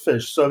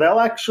clownfish. So they'll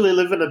actually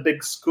live in a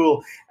big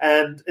school,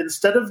 and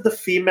instead of the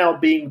female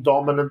being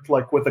dominant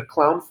like with a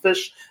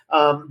clownfish,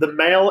 the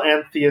male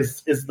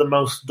Anthias is the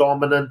most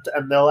dominant,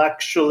 and they'll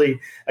actually,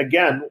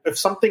 again, if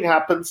something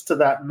happens to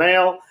that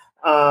male,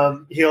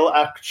 he'll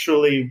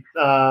actually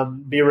the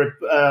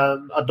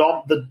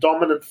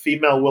dominant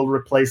female will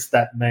replace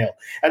that male.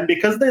 And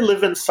because they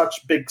live in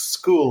such big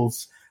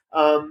schools,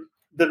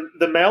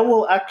 the male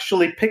will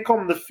actually pick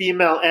on the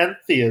female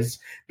Anthias,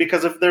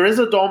 because if there is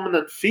a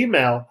dominant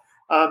female,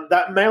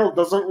 that male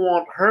doesn't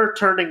want her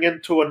turning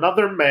into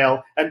another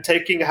male and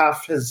taking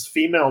half his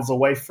females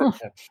away from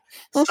him.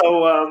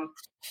 So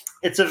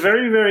it's a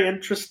very, very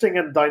interesting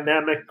and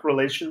dynamic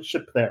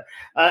relationship there.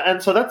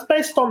 And so that's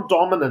based on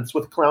dominance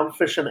with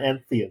clownfish and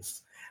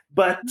Anthias.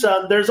 But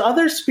there's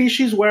other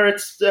species where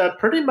it's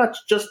pretty much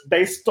just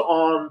based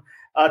on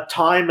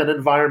time and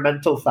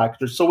environmental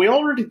factors. So we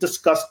already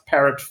discussed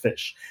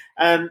parrotfish.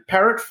 And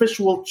parrotfish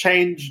will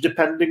change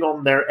depending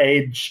on their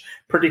age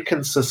pretty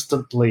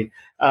consistently.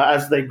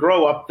 As they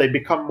grow up, they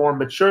become more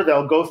mature.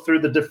 They'll go through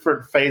the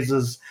different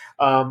phases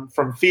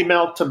from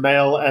female to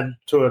male and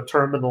to a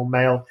terminal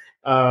male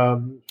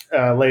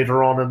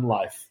later on in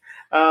life.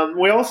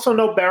 We also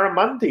know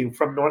barramundi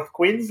from North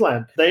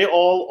Queensland. They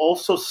all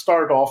also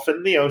start off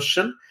in the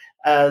ocean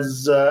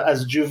as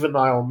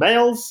juvenile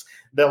males.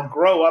 They'll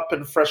grow up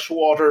in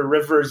freshwater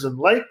rivers and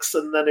lakes,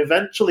 and then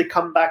eventually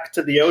come back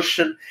to the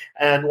ocean.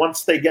 And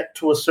once they get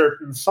to a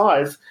certain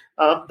size,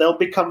 they'll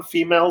become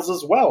females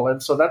as well.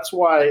 And so that's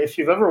why, if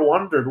you've ever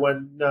wondered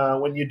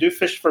when you do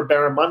fish for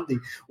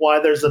barramundi, why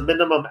there's a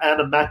minimum and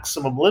a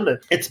maximum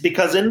limit, it's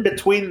because in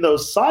between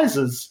those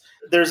sizes,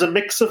 there's a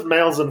mix of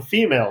males and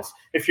females.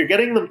 If you're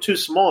getting them too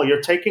small,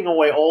 you're taking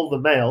away all the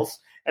males.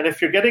 And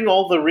if you're getting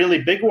all the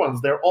really big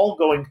ones, they're all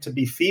going to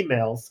be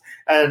females.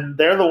 And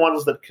they're the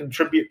ones that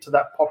contribute to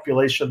that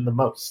population the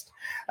most.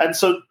 And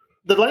so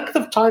the length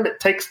of time it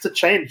takes to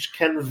change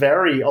can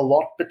vary a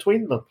lot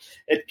between them.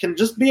 It can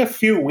just be a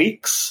few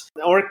weeks,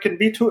 or it can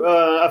be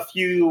a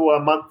few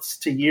months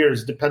to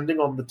years, depending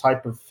on the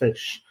type of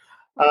fish.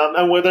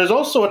 And where there's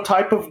also a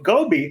type of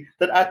goby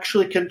that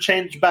actually can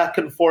change back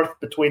and forth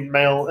between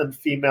male and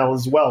female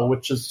as well,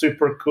 which is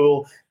super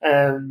cool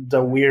and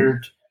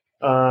weird.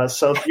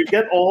 So you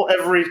get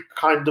every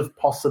kind of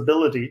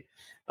possibility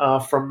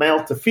from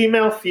male to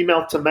female,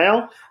 female to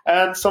male,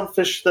 and some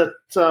fish that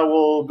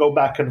will go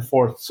back and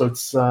forth. So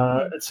it's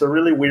a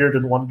really weird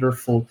and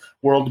wonderful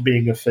world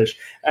being a fish.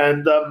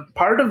 And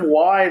part of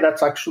why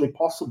that's actually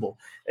possible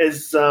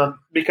is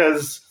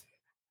because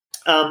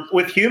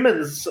with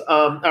humans,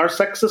 our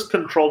sex is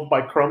controlled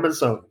by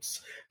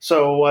chromosomes.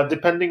 So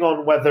depending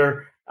on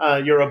whether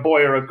you're a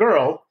boy or a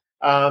girl,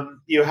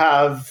 you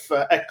have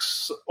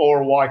X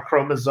or Y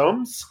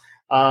chromosomes,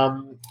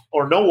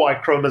 or no Y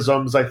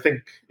chromosomes, I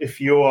think, if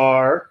you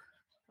are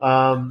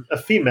a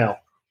female,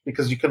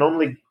 because you can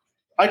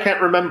I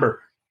can't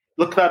remember.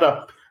 Look that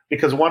up,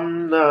 because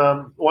one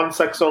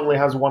sex only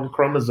has one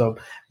chromosome.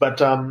 But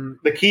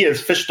the key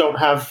is fish don't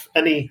have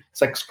any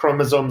sex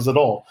chromosomes at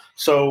all.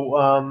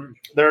 So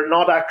they're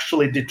not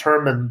actually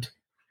determined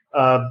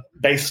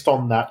based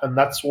on that. And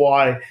that's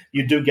why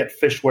you do get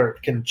fish where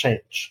it can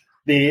change.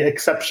 The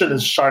exception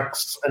is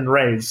sharks and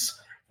rays,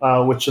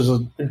 which is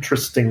an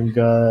interesting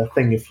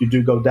thing if you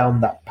do go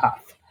down that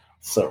path.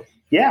 So,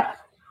 yeah,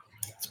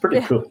 it's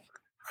pretty cool.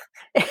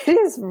 It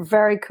is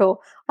very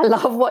cool. I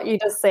love what you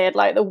just said,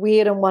 like the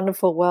weird and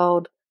wonderful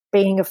world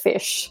being a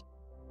fish.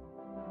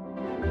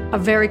 A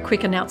very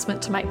quick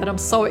announcement to make that I'm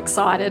so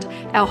excited.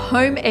 Our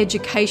home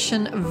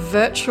education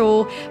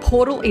virtual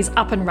portal is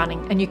up and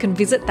running, and you can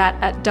visit that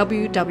at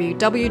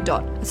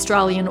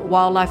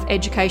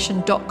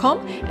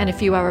www.australianwildlifeeducation.com. And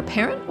if you are a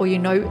parent or you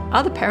know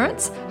other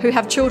parents who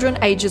have children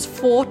ages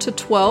 4 to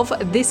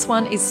 12, this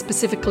one is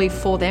specifically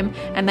for them,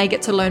 and they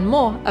get to learn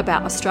more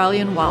about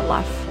Australian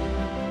wildlife.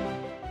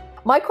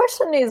 My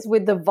question is,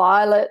 with the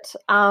violet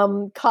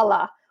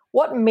colour,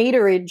 what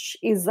meterage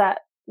is that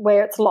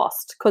where it's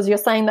lost? Because you're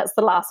saying that's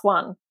the last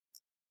one.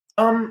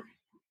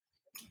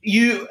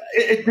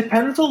 It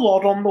depends a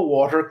lot on the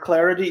water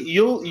clarity.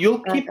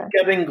 You'll keep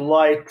getting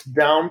light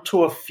down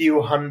to a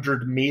few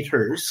hundred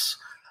meters.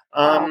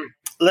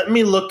 Let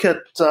me look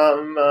it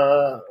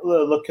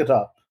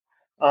up.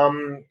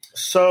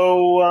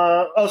 So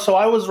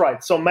I was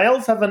right. So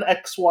males have an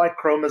XY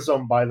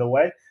chromosome, by the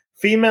way.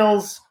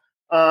 Females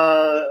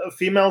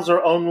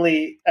are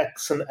only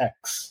X and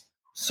X.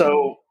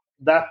 So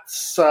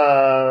that's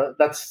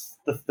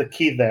the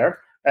key there.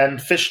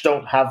 And fish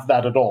don't have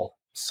that at all.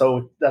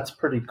 So that's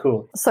pretty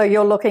cool. So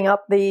you're looking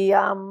up the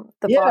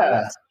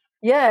violet.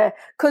 Yeah,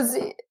 because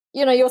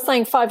you're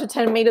saying 5 to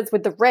 10 meters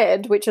with the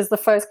red, which is the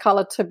first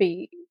color to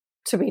be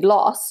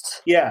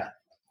lost. Yeah.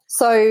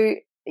 So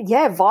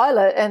yeah,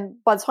 violet, and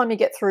by the time you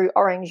get through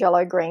orange,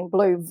 yellow, green,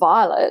 blue,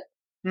 violet,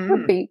 it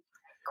would be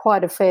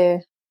quite a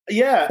fair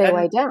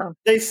way down.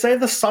 They say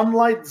the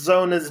sunlight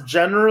zone is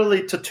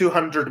generally to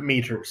 200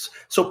 meters.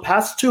 So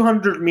past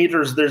 200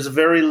 meters, there's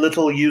very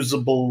little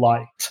usable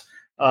light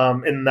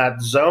in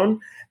that zone.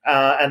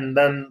 And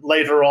then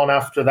later on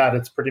after that,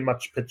 it's pretty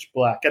much pitch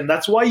black. And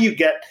that's why you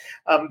get,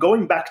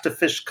 going back to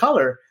fish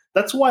color,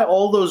 that's why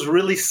all those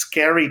really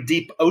scary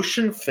deep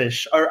ocean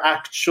fish are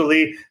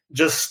actually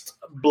just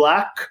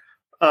black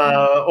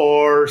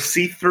or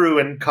see-through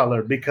in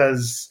color,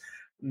 because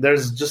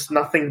there's just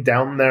nothing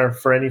down there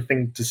for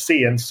anything to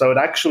see. And so it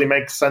actually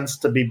makes sense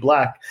to be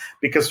black,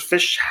 because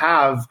fish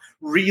have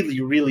really,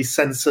 really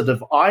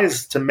sensitive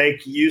eyes to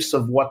make use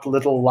of what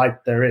little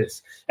light there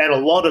is. And a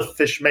lot of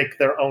fish make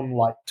their own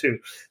light too.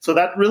 So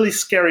that really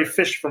scary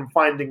fish from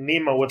Finding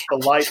Nemo with the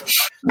light,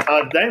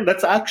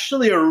 that's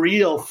actually a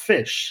real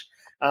fish.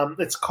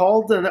 It's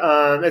called an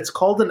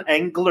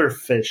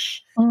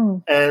anglerfish.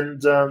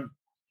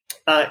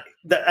 And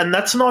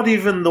that's not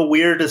even the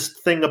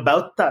weirdest thing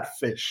about that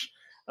fish.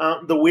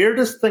 The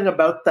weirdest thing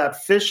about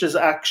that fish is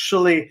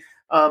actually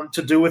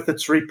to do with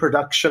its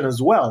reproduction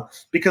as well,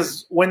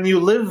 because when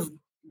you live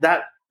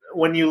that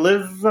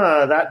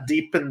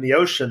deep in the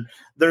ocean,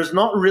 there's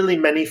not really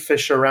many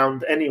fish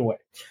around anyway.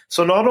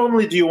 So not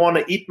only do you want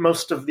to eat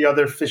most of the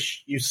other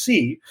fish you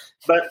see,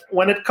 but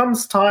when it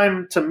comes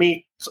time to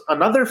meet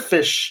another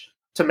fish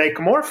to make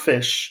more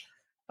fish,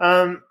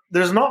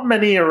 there's not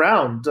many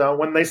around.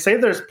 When they say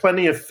there's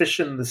plenty of fish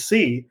in the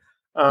sea,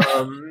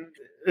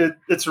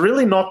 it's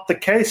really not the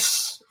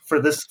case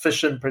for this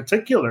fish in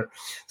particular.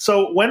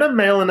 So when a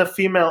male and a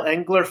female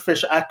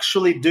anglerfish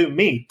actually do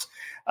meet,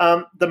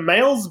 the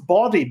male's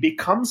body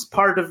becomes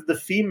part of the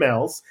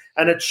female's,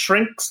 and it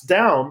shrinks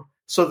down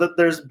so that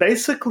there's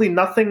basically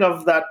nothing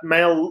of that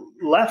male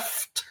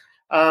left,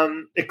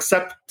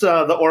 except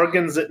the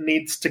organs it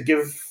needs to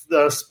give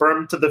the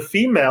sperm to the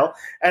female,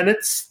 and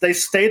they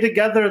stay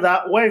together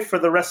that way for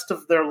the rest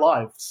of their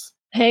lives.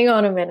 Hang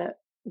on a minute.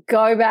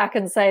 Go back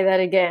and say that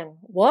again.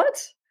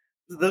 What?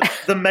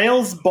 The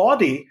male's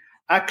body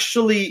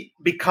actually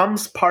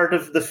becomes part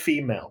of the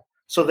female.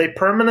 So they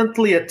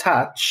permanently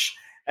attach,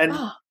 and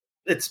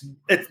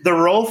the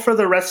role for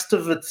the rest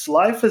of its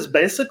life is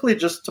basically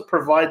just to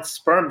provide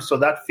sperm so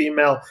that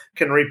female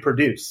can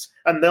reproduce.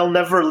 And they'll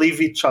never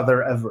leave each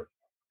other ever.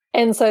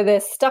 And so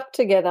they're stuck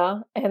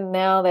together, and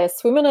now they're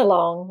swimming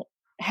along.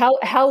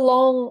 How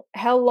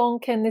long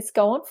can this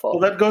go on for?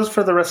 Well, that goes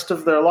for the rest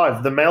of their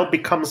life. The male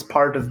becomes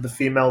part of the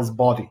female's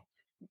body.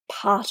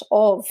 Part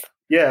of.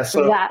 Yeah,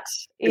 so that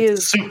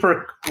is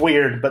super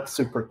weird, but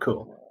super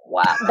cool.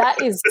 Wow,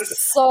 that is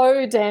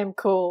so damn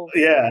cool.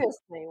 Yeah.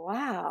 Seriously,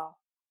 wow.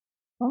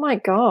 Oh my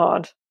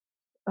God.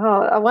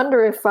 Oh, I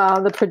wonder if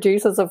the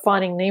producers of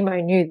Finding Nemo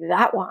knew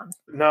that one.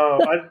 No,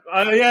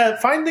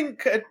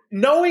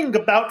 knowing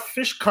about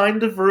fish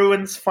kind of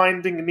ruins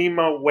Finding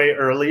Nemo way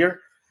earlier.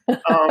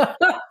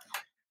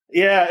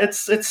 Yeah,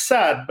 it's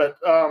sad, but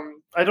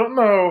I don't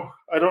know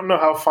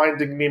how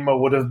Finding Nemo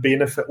would have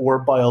been if it were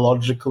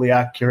biologically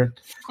accurate.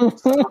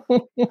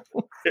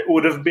 It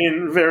would have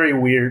been very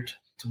weird,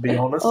 to be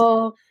honest.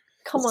 Oh,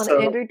 come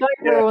on, Andrew,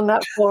 don't ruin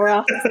that for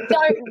us.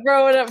 Don't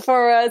ruin it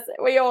for us.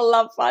 We all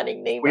love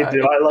Finding Nemo. We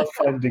do. I love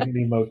Finding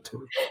Nemo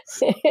too.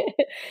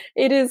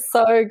 It is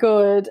so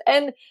good.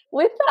 And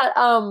with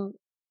that,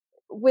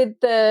 with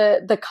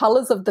the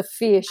colours of the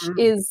fish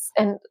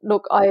and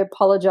look, I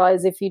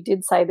apologise if you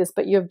did say this,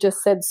 but you've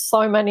just said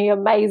so many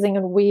amazing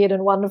and weird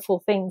and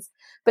wonderful things.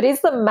 But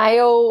is the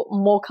male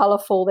more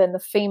colourful than the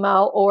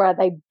female, or are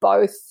they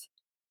both?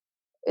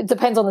 It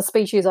depends on the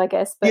species, I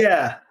guess. But,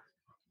 yeah.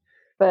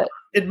 But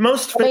in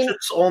most fish,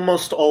 it's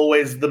almost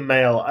always the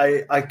male.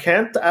 I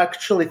can't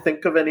actually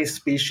think of any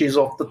species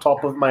off the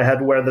top of my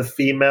head where the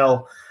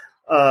female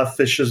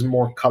fish is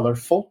more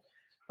colourful.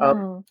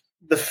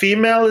 The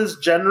female is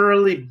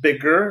generally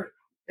bigger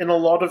in a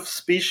lot of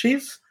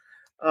species.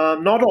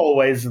 Not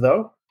always,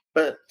 though.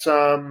 But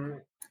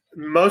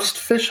most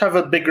fish have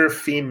a bigger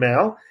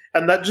female,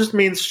 and that just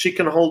means she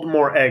can hold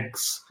more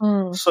eggs.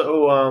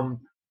 So,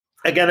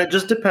 again, it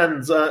just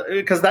depends,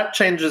 because that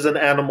changes in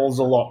animals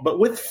a lot. But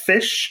with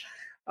fish,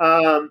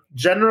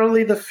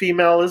 generally the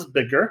female is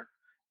bigger.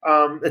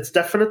 It's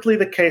definitely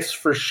the case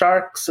for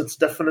sharks. It's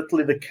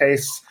definitely the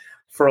case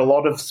for a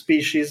lot of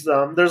species.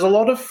 There's a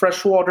lot of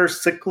freshwater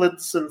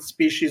cichlids and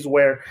species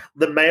where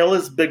the male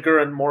is bigger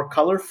and more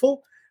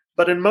colorful.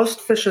 But in most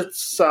fish,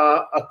 it's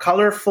a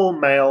colorful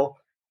male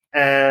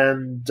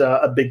and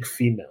a big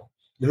female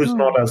who's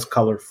not as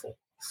colorful.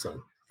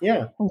 So,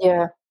 yeah.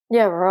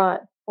 Yeah, right.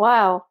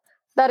 Wow.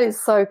 That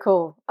is so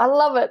cool. I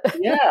love it.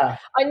 Yeah.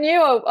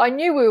 I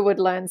knew we would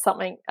learn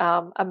something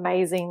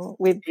amazing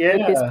with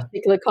this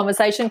particular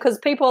conversation, because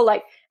people are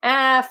like,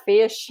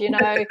 fish,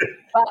 But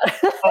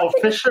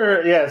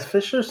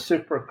fish are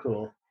super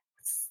cool.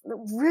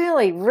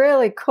 Really,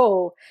 really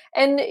cool.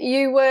 And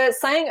you were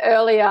saying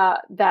earlier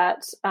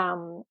that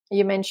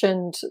you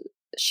mentioned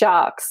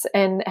sharks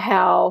and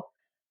how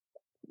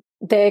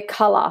their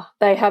colour,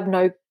 they have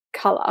no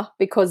color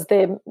because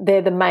they're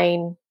the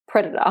main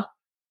predator.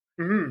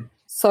 Mm-hmm.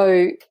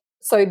 So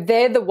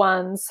they're the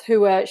ones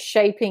who are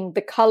shaping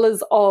the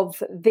colors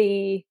of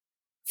the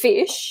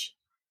fish.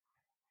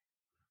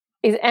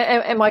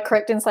 Am I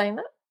correct in saying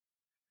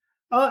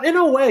that? In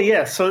a way,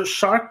 yeah. So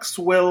sharks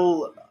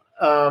will.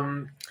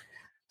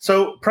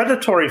 So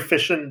predatory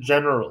fish in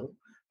general,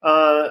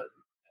 they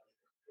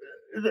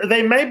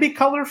may be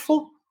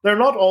colorful. They're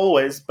not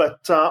always,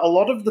 but a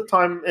lot of the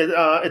time,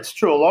 it's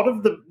true. A lot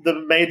of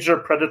the major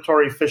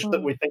predatory fish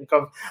that we think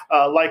of,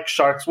 like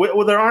sharks,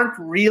 there aren't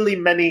really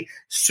many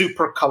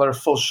super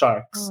colorful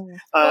sharks.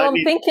 Well, I'm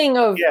thinking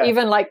of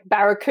even like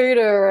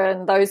barracuda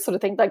and those sort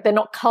of things. Like they're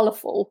not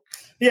colorful.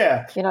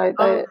 Yeah,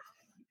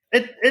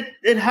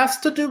 it has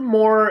to do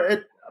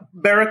more.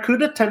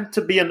 Barracuda tend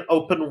to be an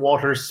open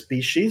water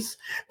species.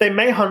 They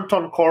may hunt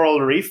on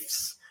coral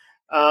reefs.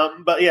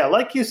 But yeah,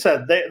 like you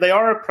said, they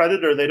are a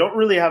predator. They don't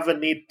really have a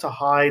need to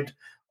hide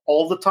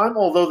all the time,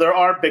 although there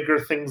are bigger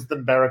things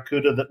than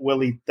barracuda that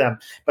will eat them.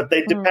 But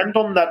they depend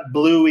on that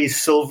bluey,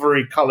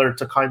 silvery color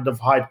to kind of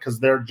hide because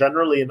they're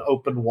generally in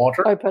open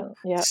water. Open,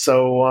 yeah.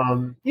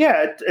 So,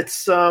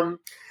 it's...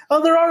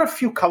 there are a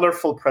few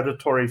colorful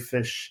predatory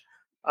fish.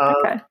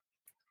 Okay.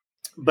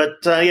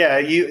 But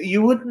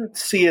you wouldn't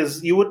see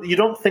you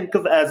don't think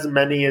of as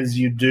many as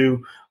you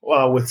do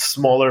with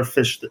smaller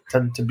fish that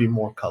tend to be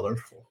more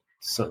colorful.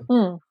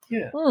 So,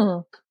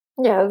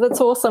 yeah, that's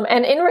awesome.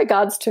 And in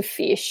regards to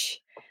fish,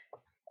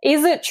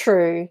 is it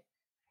true,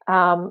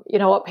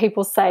 what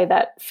people say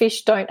that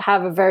fish don't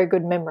have a very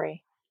good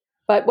memory?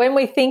 But when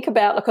we think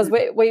about, because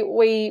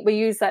we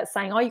use that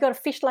saying, you got a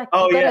fish like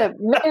a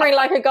memory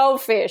like a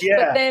goldfish.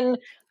 Yeah.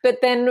 But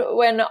then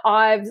when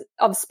I've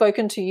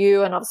spoken to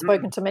you and I've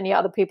spoken to many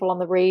other people on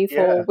the reef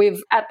or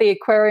at the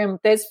aquarium,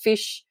 there's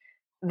fish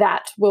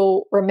that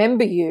will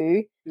remember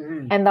you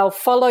and they'll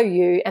follow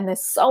you and they're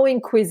so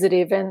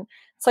inquisitive. And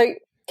so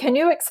can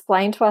you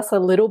explain to us a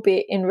little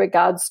bit in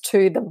regards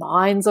to the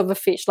minds of a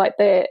fish? Like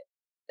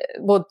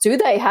do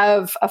they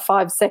have a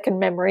 5-second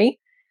memory?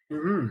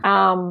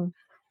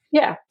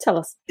 Yeah, tell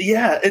us.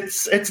 Yeah,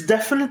 it's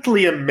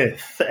definitely a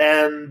myth,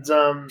 and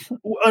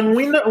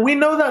we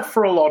know that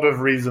for a lot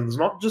of reasons,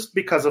 not just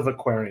because of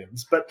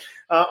aquariums, but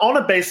on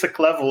a basic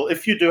level,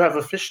 if you do have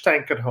a fish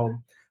tank at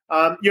home,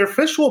 your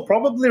fish will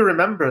probably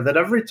remember that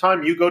every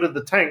time you go to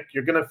the tank,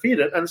 you're going to feed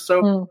it, and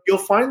so you'll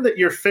find that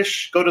your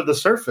fish go to the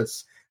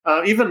surface.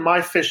 Even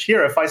my fish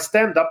here, if I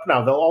stand up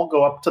now, they'll all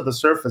go up to the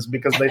surface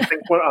because they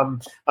think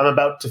I'm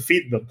about to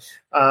feed them,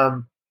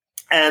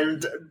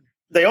 and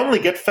they only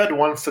get fed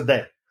once a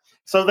day.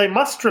 So they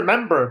must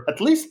remember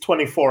at least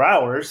 24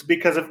 hours,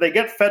 because if they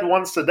get fed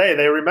once a day,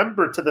 they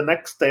remember to the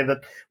next day that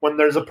when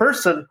there's a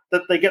person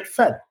that they get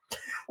fed.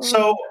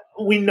 So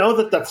we know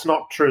that that's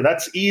not true.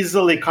 That's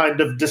easily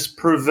kind of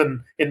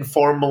disproven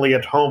informally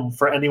at home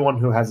for anyone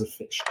who has a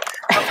fish.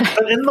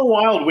 But in the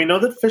wild, we know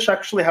that fish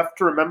actually have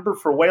to remember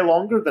for way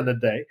longer than a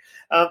day.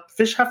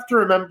 Fish have to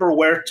remember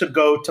where to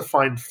go to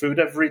find food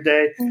every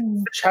day.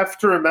 Fish have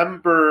to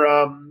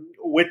remember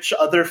which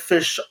other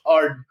fish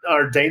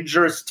are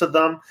dangerous to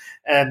them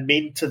and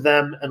mean to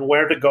them, and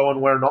where to go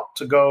and where not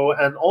to go,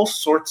 and all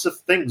sorts of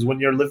things when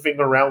you're living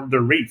around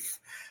a reef.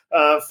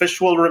 Fish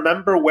will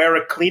remember where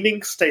a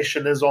cleaning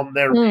station is on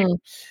their reef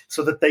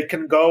so that they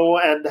can go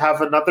and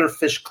have another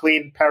fish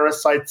clean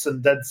parasites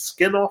and dead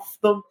skin off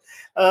them.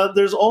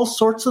 There's all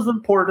sorts of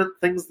important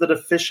things that a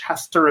fish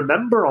has to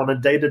remember on a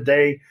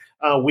day-to-day,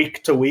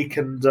 week-to-week,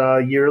 and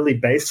yearly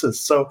basis.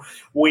 So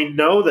we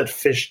know that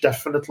fish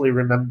definitely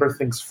remember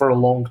things for a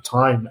long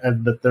time,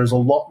 and that there's a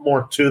lot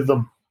more to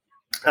them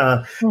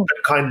than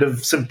kind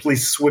of simply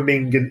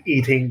swimming and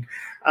eating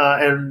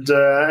and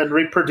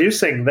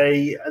reproducing.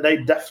 They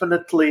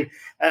definitely,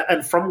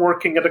 and from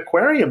working at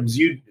aquariums,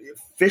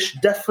 fish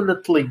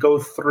definitely go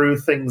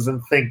through things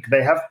and think.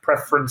 They have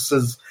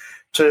preferences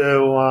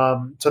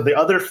to the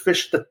other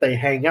fish that they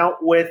hang out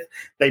with.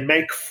 They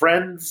make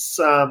friends,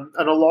 and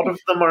a lot of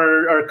them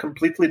are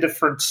completely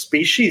different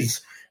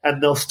species,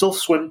 and they'll still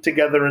swim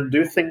together and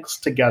do things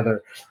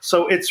together.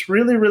 So it's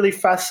really, really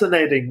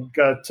fascinating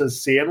to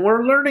see, and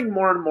we're learning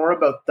more and more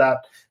about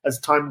that as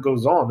time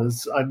goes on.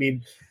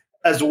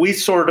 As we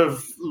sort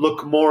of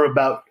look more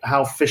about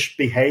how fish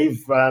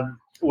behave,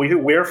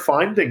 we're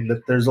finding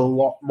that there's a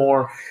lot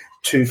more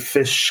to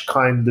fish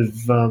kind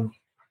of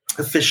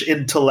fish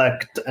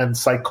intellect and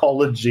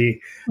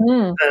psychology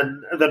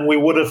than we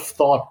would have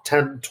thought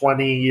 10,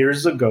 20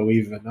 years ago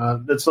even.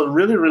 It's a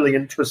really, really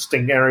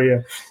interesting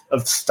area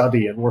of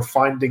study, and we're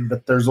finding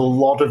that there's a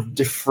lot of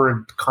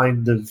different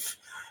kind of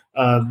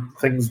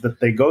things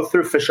that they go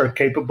through. Fish are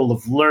capable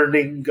of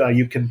learning.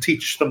 You can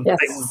teach them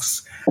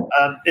things.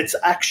 It's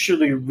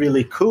actually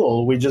really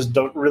cool. We just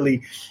don't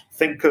really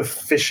think of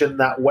fish in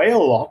that way a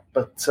lot,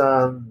 but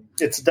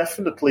it's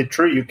definitely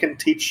true. You can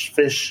teach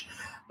fish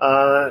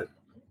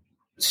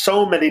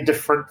so many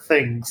different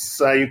things.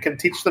 You can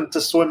teach them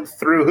to swim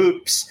through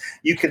hoops.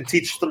 You can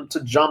teach them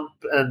to jump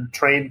and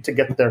train to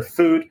get their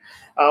food.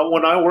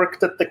 When I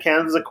worked at the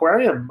Cairns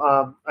Aquarium,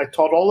 I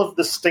taught all of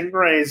the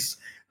stingrays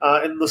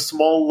in the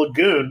small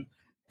lagoon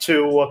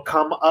to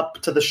come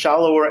up to the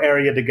shallower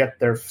area to get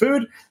their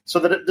food so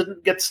that it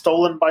didn't get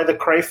stolen by the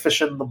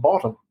crayfish in the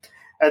bottom.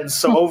 And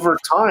so over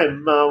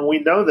time, we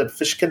know that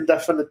fish can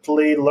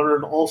definitely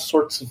learn all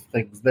sorts of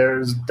things.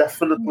 There's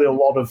definitely a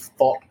lot of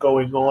thought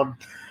going on.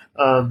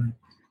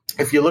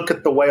 If you look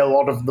at the way a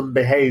lot of them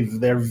behave,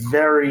 they're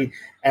very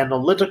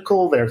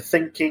analytical, they're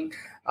thinking.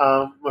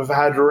 I've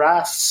had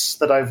wrasse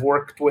that I've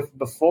worked with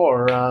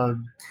before,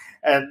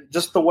 and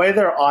just the way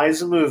their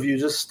eyes move, you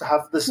just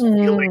have this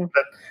feeling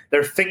that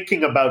they're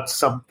thinking about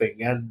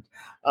something. And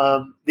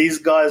these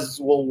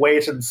guys will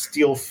wait and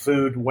steal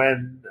food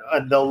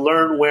and they'll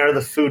learn where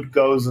the food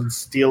goes and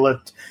steal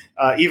it.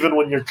 Even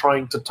when you're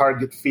trying to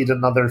target feed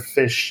another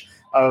fish,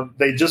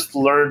 they just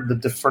learn the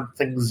different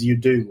things you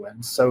do.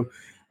 And so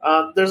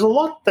there's a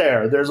lot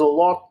there. There's a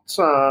lot.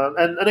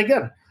 And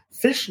again,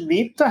 fish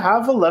need to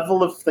have a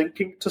level of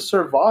thinking to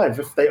survive.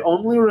 If they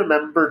only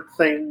remembered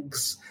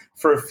things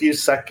for a few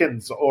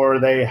seconds, or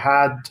they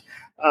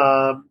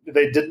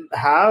didn't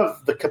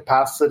have the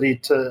capacity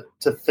to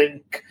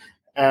think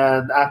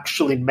and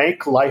actually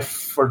make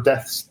life or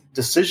death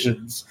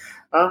decisions,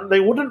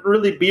 they wouldn't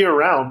really be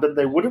around, and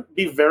they wouldn't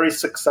be very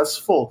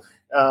successful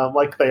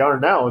like they are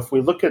now. If we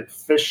look at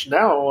fish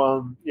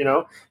now,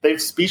 they've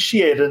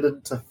speciated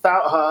into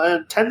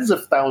tens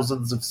of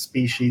thousands of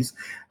species.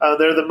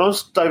 They're the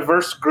most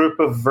diverse group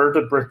of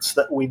vertebrates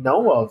that we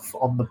know of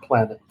on the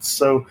planet.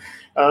 So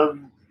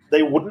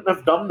they wouldn't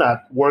have done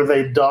that were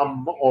they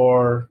dumb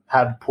or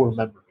had poor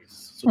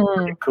memories. So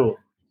pretty cool.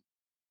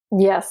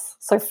 Yes.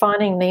 So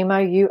Finding Nemo,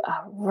 you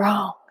are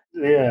wrong.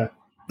 Yeah.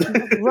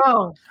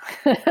 Wrong.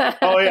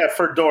 Oh yeah,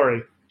 for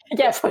Dory.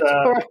 Yeah, for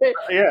Dory.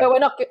 Yeah.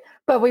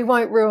 But we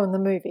won't ruin the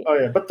movie. Oh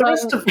yeah, but the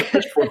rest of the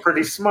fish were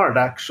pretty smart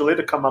actually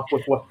to come up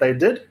with what they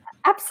did.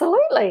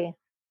 Absolutely.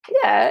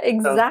 Yeah,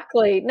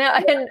 exactly. Now,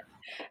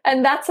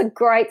 and that's a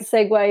great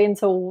segue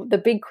into the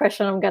big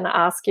question I'm going to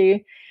ask you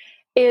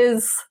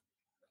is,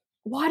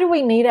 why do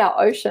we need our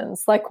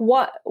oceans? Like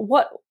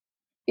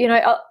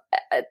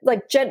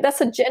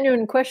that's a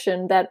genuine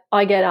question that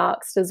I get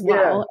asked as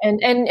well. Yeah.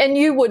 And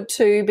you would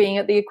too, being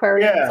at the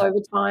aquariums over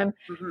time.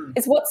 Mm-hmm.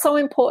 Is what's so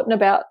important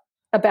about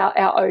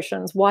our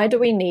oceans? Why do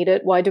we need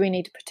it? Why do we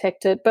need to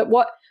protect it? But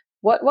what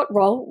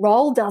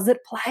role does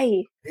it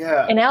play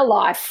in our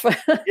life?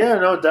 Yeah,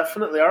 no,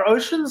 definitely. Our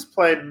oceans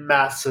play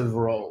massive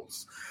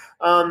roles.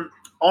 On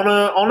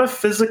a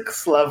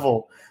physics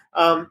level,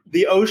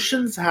 the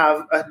oceans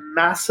have a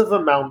massive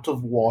amount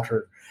of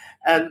water.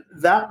 And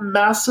that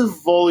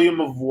massive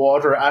volume of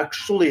water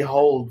actually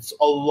holds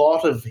a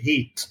lot of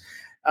heat.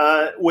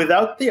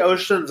 Without the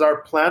oceans,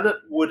 our planet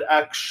would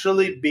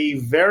actually be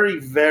very,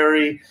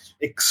 very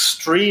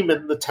extreme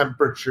in the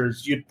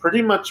temperatures. You'd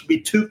pretty much be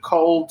too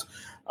cold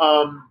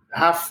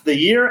half the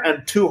year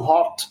and too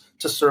hot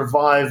to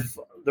survive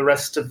the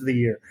rest of the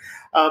year.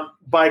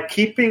 By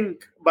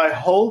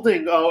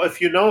holding,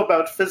 if you know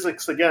about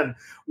physics again,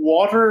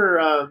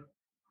 water,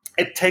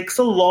 it takes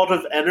a lot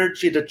of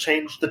energy to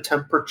change the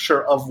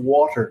temperature of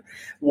water.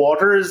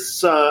 Water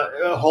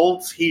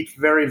holds heat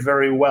very,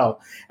 very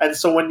well. And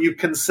so when you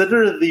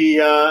consider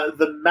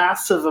the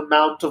massive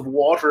amount of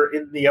water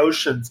in the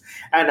oceans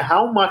and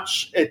how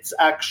much it's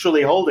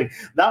actually holding,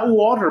 that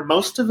water,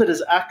 most of it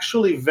is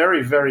actually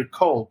very, very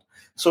cold.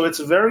 So it's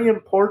very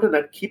important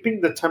at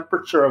keeping the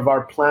temperature of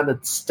our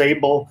planet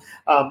stable,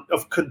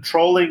 of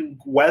controlling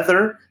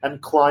weather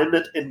and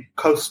climate in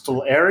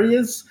coastal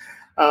areas.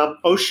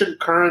 Ocean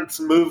currents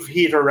move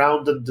heat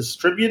around and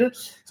distribute it.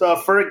 So,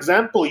 for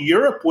example,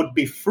 Europe would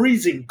be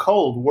freezing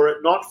cold were it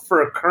not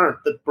for a current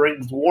that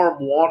brings warm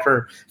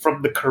water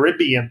from the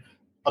Caribbean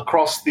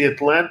across the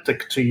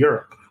Atlantic to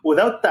Europe.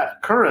 Without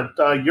that current,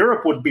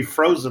 Europe would be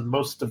frozen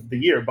most of the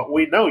year. But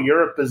we know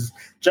Europe is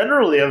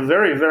generally a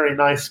very, very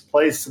nice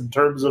place in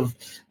terms of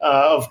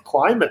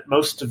climate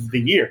most of the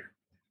year.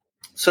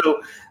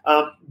 So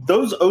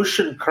those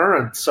ocean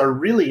currents are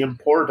really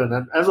important.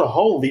 And as a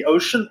whole, the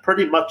ocean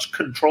pretty much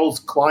controls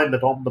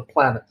climate on the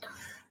planet.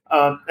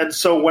 And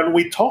so when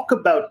we talk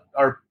about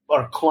our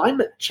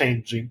climate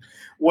changing,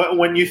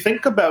 when you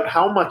think about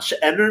how much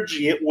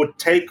energy it would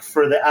take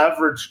for the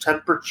average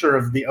temperature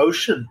of the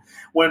ocean,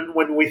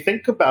 when we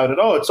think about it,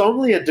 it's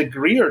only a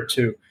degree or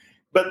two.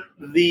 But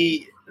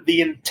the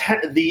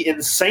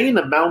insane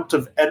amount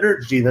of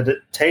energy that it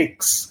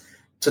takes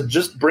to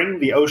just bring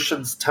the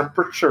ocean's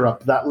temperature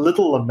up, that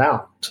little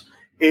amount,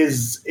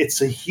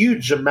 it's a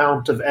huge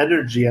amount of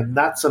energy, and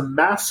that's a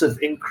massive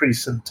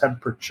increase in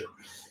temperature.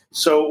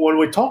 So when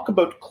we talk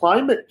about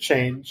climate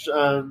change,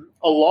 a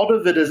lot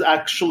of it is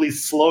actually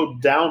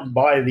slowed down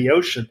by the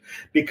ocean,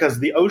 because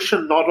the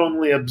ocean not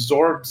only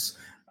absorbs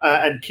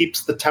and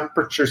keeps the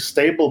temperature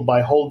stable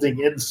by holding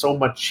in so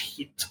much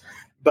heat,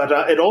 but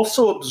it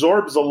also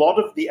absorbs a lot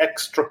of the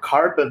extra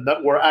carbon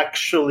that we're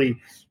actually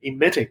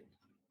emitting.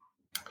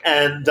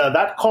 And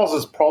that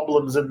causes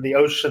problems in the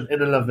ocean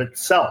in and of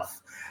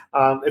itself,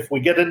 if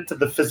we get into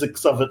the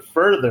physics of it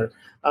further.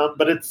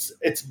 But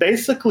it's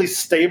basically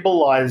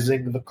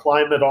stabilizing the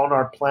climate on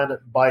our planet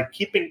by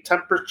keeping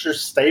temperature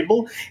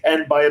stable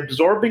and by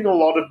absorbing a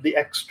lot of the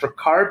extra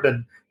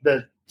carbon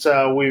that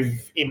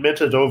we've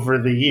emitted over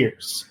the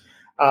years.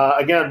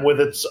 Again, with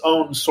its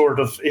own sort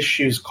of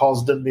issues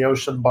caused in the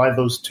ocean by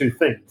those two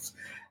things.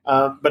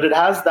 But it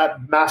has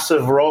that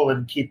massive role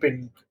in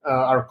keeping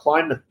our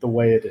climate the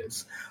way it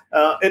is.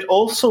 It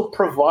also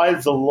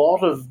provides a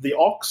lot of the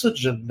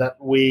oxygen that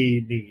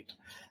we need.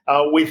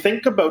 We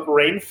think about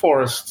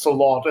rainforests a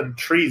lot and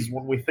trees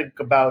when we think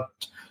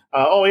about,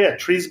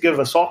 trees give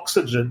us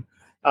oxygen.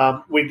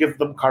 We give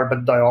them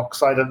carbon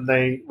dioxide and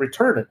they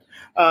return it.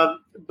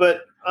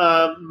 But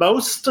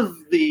based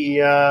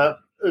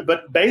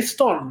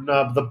on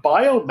the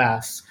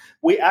biomass,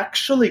 we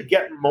actually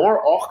get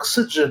more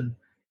oxygen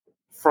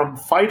from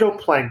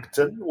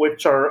phytoplankton,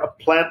 which are a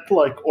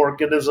plant-like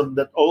organism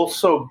that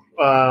also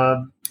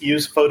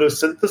use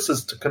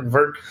photosynthesis to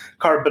convert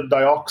carbon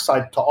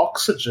dioxide to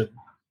oxygen.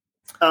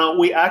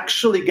 We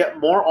actually get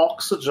more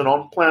oxygen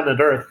on planet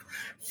Earth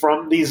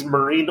from these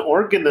marine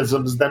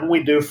organisms than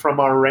we do from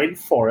our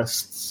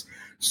rainforests.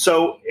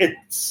 So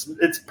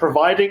it's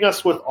providing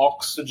us with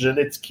oxygen.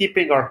 It's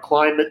keeping our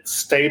climate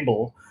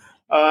stable.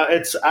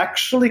 It's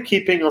actually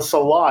keeping us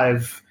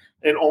alive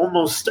in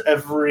almost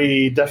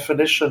every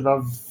definition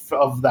of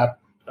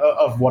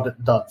what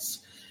it does.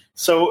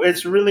 So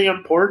it's really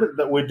important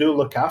that we do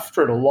look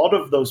after it. A lot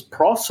of those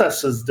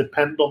processes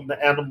depend on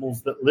the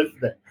animals that live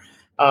there.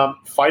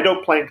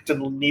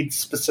 Phytoplankton needs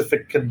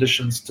specific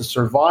conditions to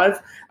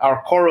survive.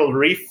 Our coral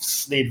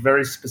reefs need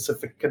very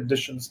specific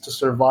conditions to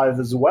survive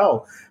as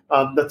well.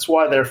 That's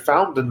why they're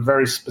found in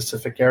very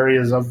specific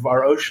areas of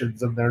our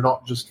oceans, and they're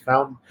not just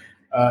found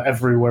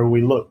everywhere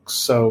we look.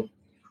 So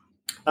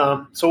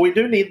we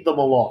do need them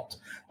a lot.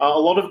 A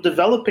lot of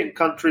developing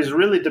countries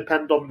really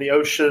depend on the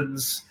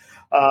oceans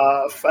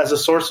as a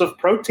source of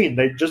protein.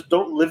 They just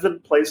don't live in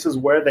places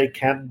where they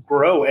can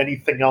grow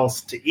anything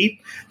else to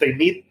eat. They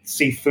need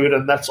seafood,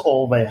 and that's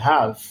all they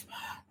have.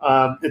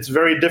 It's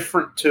very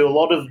different to a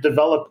lot of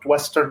developed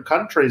Western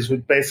countries who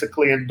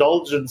basically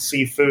indulge in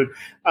seafood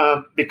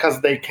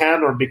because they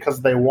can or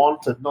because they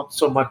want it, not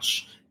so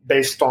much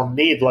based on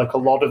need, like a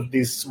lot of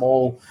these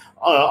small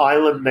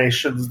island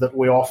nations that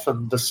we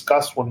often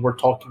discuss when we're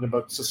talking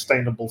about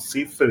sustainable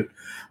seafood.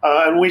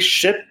 And we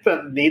ship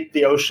and need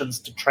the oceans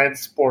to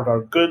transport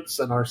our goods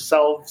and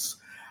ourselves.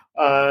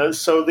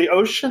 So the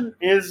ocean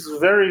is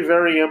very,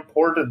 very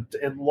important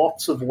in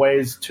lots of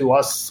ways to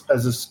us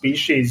as a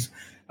species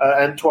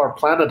and to our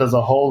planet as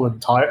a whole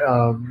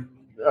when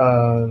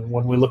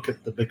we look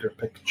at the bigger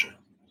picture.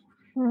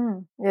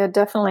 Yeah,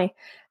 definitely.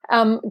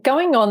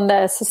 Going on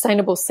the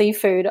sustainable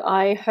seafood,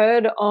 I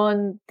heard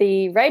on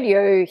the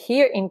radio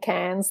here in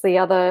Cairns it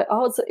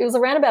was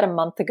around about a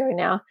month ago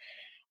now,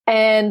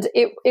 and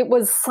it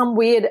was some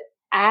weird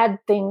ad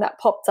thing that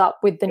popped up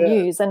with the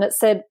news, and it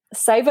said,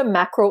 "Save a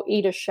mackerel,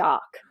 eat a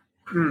shark."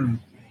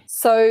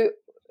 So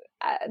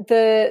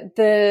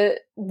the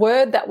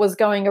word that was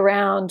going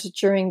around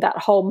during that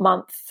whole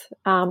month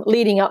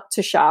leading up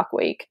to Shark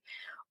Week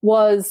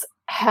was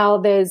how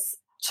there's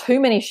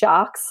too many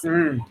sharks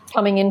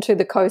coming into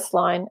the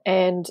coastline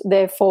and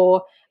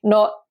therefore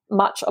not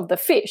much of the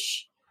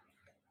fish.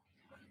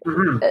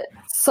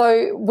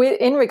 So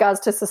in regards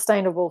to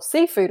sustainable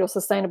seafood or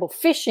sustainable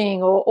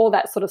fishing or all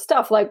that sort of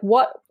stuff, like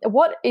what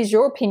is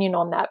your opinion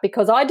on that?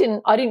 Because I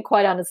didn't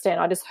quite understand.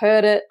 I just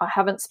heard it. I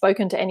haven't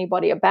spoken to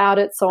anybody about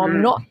it, so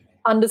I'm not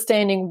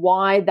understanding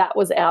why that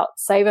was out.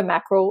 Save a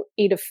mackerel,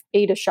 eat a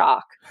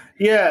shark.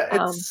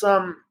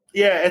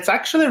 Yeah, it's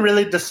actually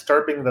really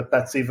disturbing that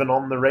that's even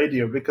on the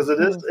radio because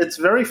it's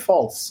very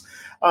false.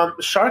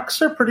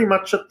 Sharks are pretty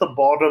much at the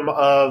bottom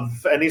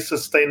of any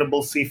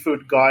sustainable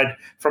seafood guide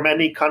from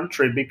any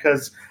country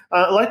because,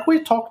 like we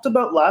talked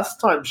about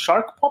last time,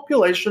 shark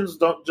populations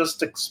don't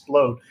just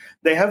explode.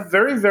 They have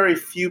very, very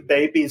few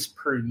babies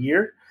per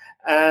year.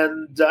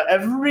 And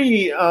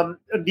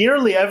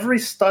nearly every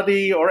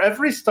study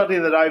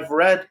that I've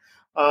read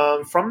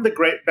from the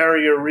Great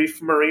Barrier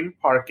Reef Marine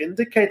Park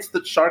indicates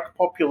that shark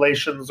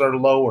populations are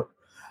lower.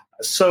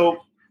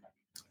 So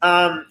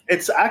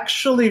it's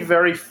actually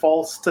very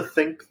false to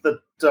think that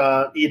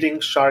eating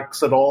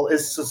sharks at all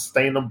is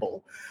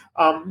sustainable.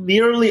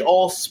 Nearly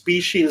all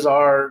species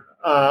are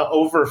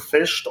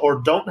overfished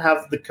or don't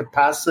have the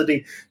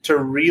capacity to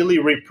really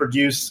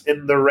reproduce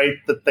in the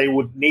rate that they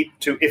would need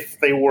to if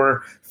they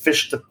were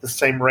fished at the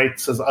same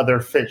rates as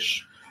other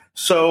fish.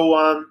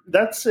 So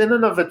that's in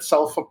and of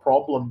itself a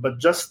problem. But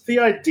just the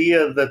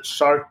idea that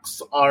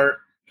sharks are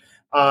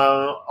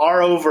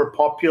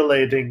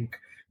overpopulating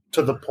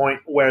to the point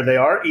where they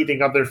are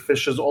eating other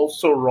fish is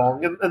also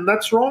wrong, and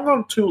that's wrong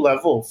on two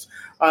levels.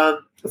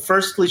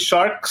 Firstly,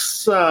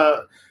 sharks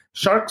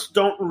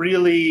don't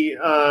really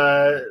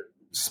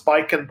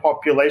spike in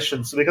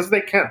populations because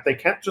they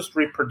can't just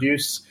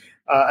reproduce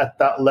at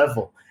that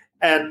level,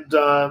 and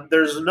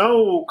there's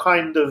no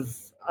kind of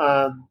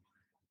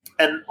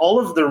and all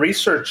of the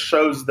research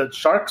shows that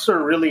sharks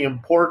are really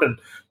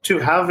important to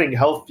having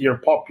healthier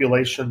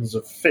populations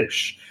of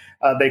fish.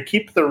 They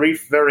keep the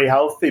reef very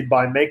healthy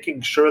by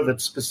making sure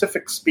that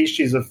specific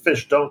species of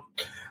fish don't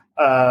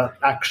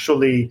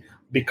actually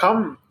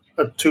become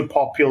too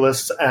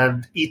populous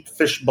and eat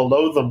fish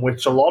below them,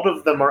 which a lot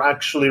of them are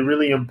actually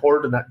really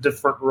important at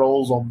different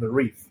roles on the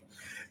reef.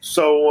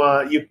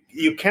 So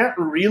you can't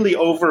really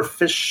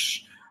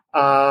overfish.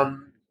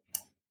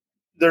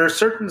 There are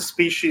certain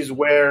species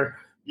where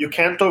you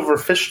can't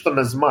overfish them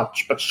as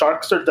much, but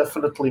sharks are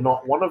definitely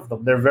not one of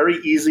them. They're very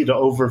easy to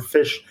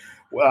overfish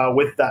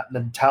with that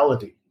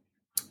mentality.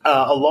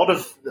 A lot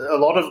of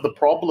the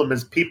problem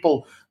is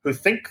people who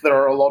think there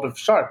are a lot of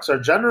sharks are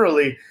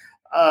generally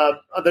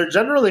they're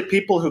generally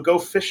people who go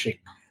fishing,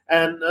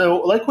 and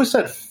like we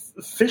said,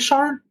 fish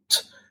aren't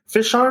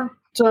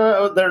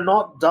they're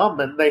not dumb,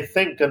 and they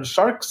think. And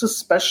sharks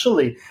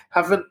especially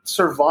haven't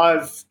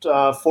survived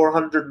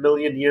 400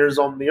 million years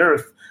on the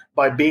Earth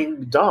by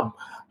being dumb.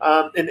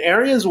 In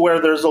areas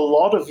where there's a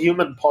lot of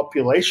human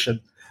population,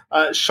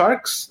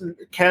 sharks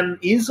can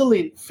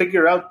easily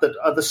figure out that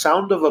the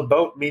sound of a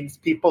boat means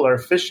people are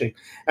fishing.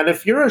 And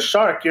if you're a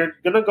shark, you're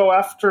going to go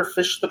after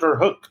fish that are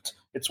hooked.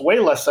 It's way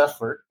less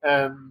effort,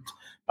 and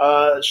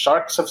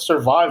sharks have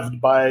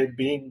survived by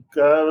being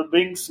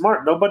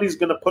smart. Nobody's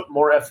going to put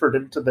more effort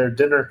into their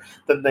dinner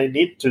than they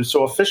need to.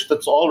 So a fish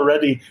that's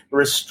already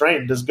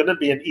restrained is going to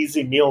be an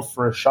easy meal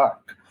for a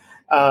shark.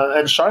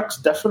 And sharks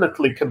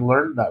definitely can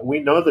learn that. We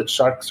know that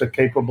sharks are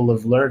capable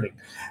of learning.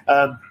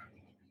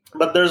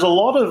 But there's a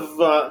lot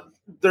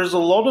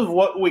of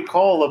what we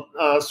call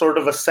a sort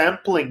of a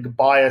sampling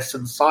bias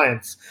in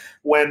science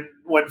when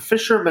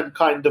fishermen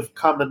kind of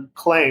come and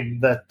claim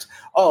that,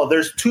 oh,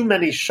 there's too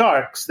many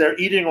sharks, they're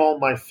eating all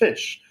my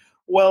fish.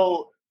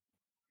 Well,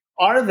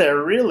 are there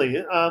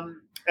really?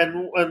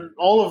 And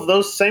all of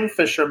those same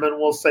fishermen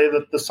will say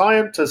that the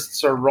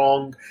scientists are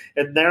wrong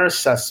in their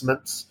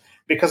assessments,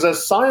 because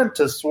as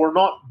scientists, we're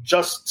not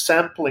just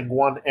sampling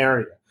one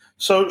area.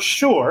 So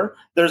sure,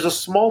 there's a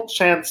small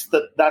chance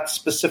that that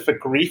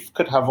specific reef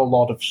could have a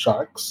lot of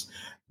sharks,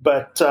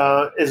 but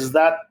does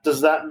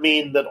that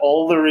mean that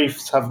all the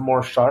reefs have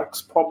more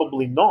sharks?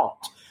 Probably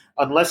not,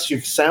 unless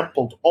you've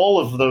sampled all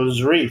of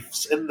those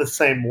reefs in the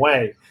same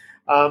way.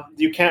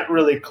 You can't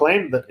really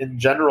claim that in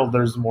general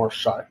there's more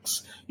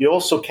sharks. You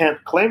also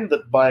can't claim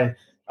that by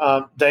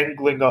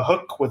dangling a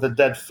hook with a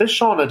dead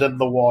fish on it in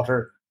the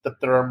water that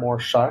there are more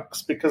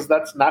sharks, because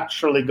that's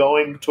naturally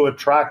going to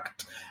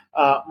attract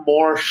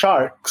more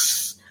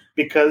sharks,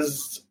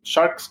 because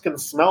sharks can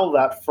smell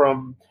that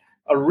from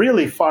a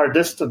really far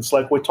distance.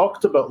 Like we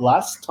talked about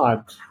last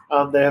time,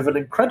 they have an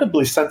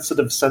incredibly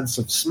sensitive sense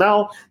of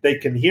smell. They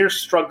can hear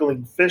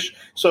struggling fish.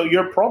 So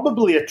you're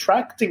probably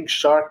attracting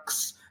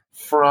sharks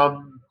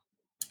from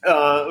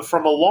a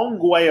long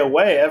way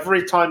away.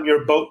 Every time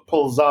your boat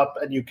pulls up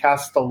and you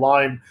cast a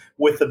line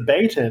with a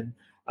bait in,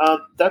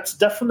 that's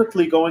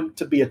definitely going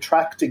to be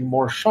attracting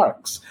more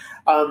sharks.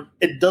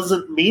 It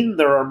doesn't mean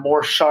there are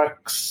more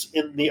sharks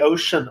in the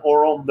ocean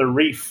or on the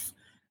reef.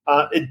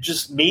 It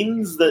just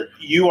means that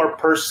you are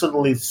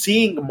personally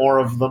seeing more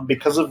of them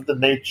because of the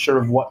nature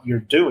of what you're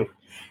doing.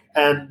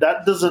 And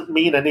that doesn't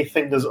mean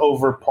anything is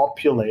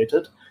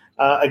overpopulated.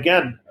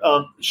 Again,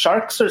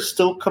 sharks are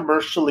still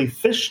commercially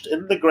fished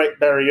in the Great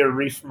Barrier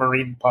Reef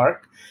Marine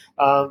Park.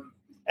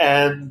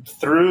 And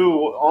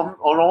on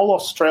all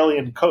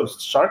Australian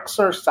coasts. Sharks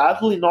are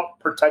sadly not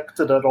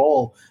protected at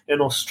all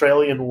in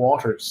Australian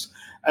waters.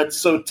 And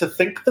so to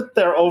think that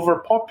they're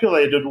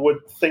overpopulated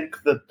would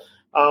think that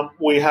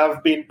we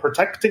have been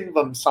protecting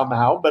them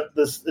somehow, but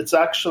it's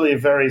actually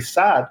very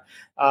sad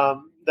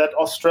that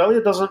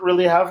Australia doesn't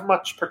really have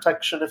much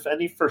protection, if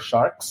any, for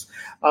sharks.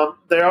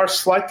 They are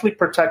slightly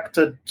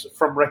protected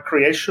from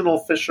recreational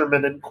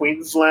fishermen in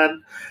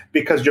Queensland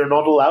because you're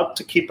not allowed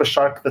to keep a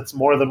shark that's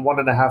more than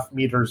 1.5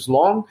 meters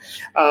long.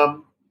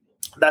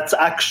 That's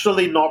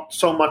actually not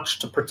so much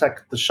to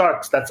protect the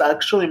sharks. That's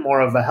actually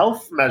more of a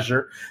health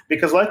measure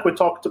because, like we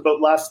talked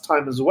about last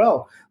time as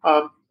well,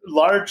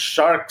 large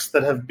sharks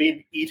that have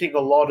been eating a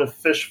lot of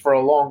fish for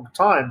a long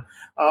time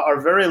are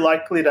very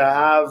likely to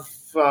have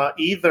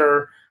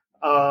either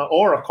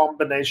or a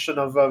combination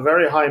of a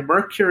very high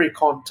mercury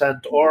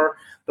content or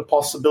the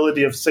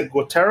possibility of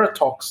ciguatera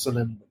toxin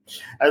in them.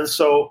 And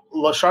so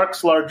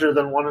sharks larger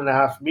than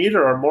 1.5 meters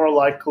are more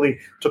likely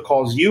to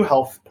cause you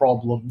health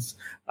problems.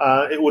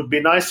 It would be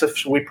nice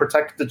if we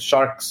protected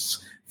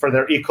sharks for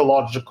their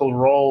ecological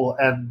role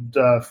and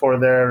for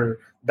their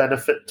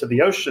benefit to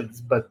the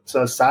oceans. But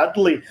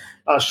sadly,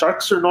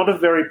 sharks are not a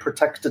very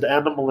protected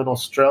animal in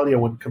Australia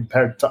when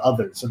compared to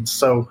others. And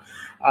so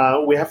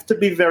we have to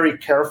be very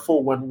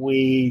careful when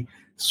we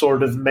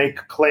sort of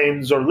make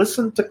claims or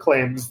listen to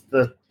claims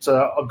that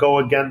go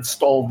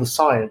against all the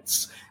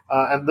science.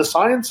 And the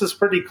science is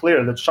pretty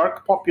clear that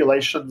shark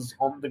populations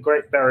on the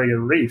Great Barrier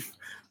Reef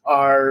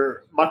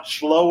are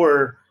much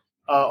lower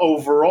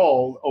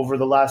overall over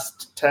the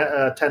last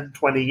 10,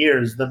 20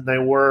 years than they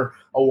were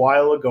a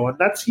while ago. And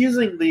that's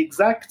using the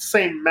exact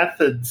same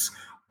methods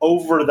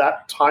over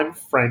that time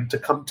frame to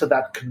come to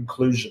that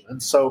conclusion.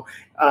 And so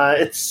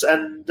it's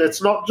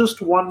not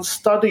just one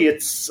study,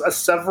 it's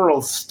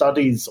several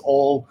studies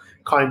all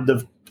kind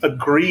of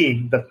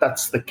agreeing that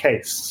that's the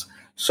case.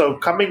 So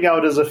coming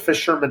out as a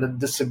fisherman and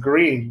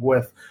disagreeing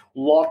with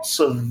lots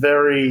of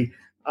very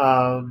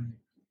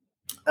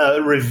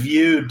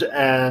reviewed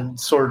and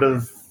sort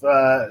of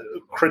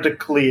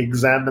critically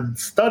examined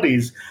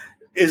studies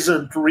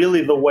isn't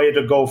really the way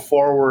to go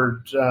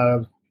forward,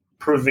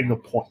 proving a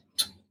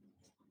point.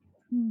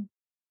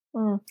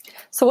 Mm.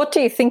 So what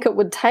do you think it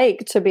would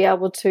take to be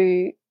able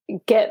to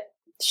get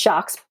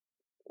sharks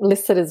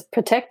listed as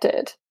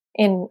protected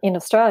in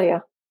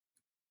Australia?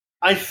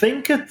 I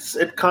think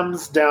it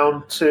comes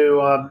down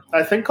to,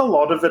 I think a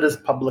lot of it is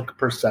public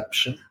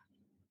perception.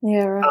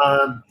 Yeah,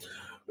 right.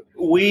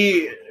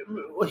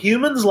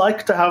 Humans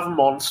like to have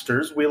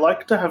monsters. We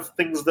like to have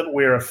things that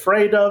we're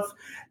afraid of,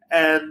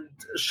 and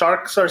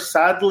sharks are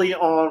sadly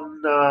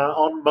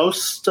on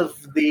most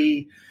of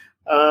the.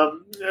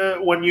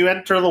 When you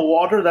enter the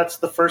water, that's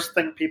the first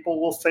thing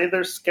people will say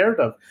they're scared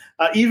of.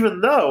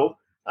 Even though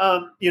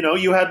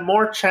you had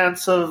more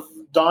chance of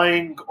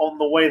dying on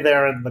the way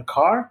there in the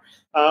car.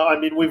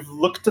 We've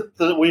looked at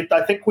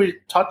I think we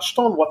touched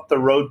on what the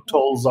road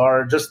tolls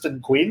are just in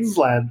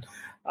Queensland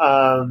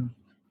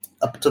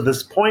up to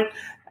this point.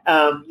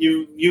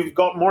 You've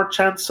got more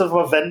chance of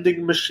a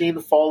vending machine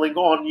falling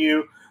on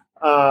you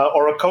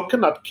or a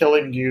coconut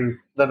killing you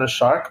than a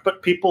shark,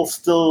 but people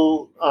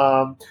still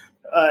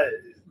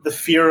the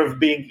fear of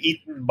being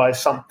eaten by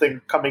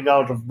something coming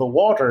out of the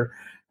water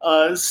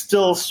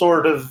still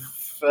sort of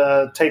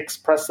takes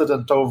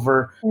precedent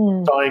over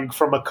dying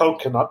from a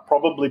coconut,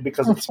 probably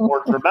because it's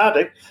more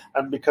dramatic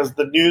and because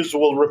the news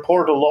will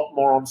report a lot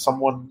more on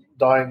someone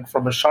dying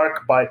from a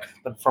shark bite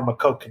than from a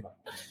coconut.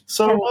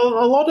 So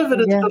a lot of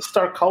it is just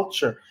our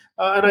culture.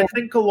 And I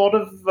think a lot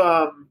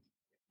of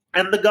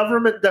and the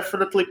government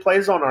definitely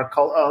plays on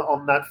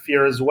on that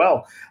fear as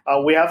well.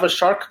 We have a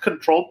shark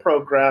control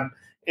program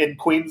in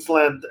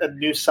Queensland and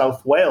New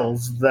South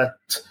Wales that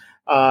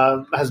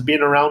has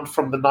been around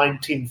from the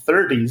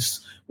 1930s,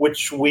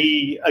 which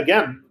the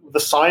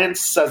science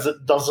says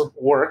it doesn't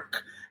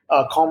work.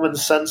 Common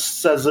sense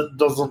says it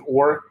doesn't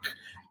work.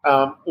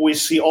 We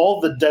see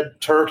all the dead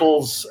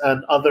turtles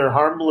and other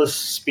harmless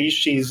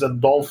species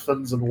and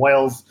dolphins and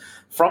whales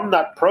from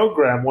that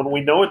program when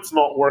we know it's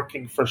not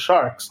working for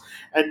sharks.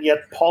 And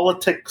yet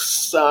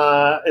politics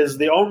is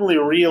the only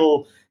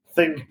real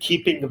thing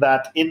keeping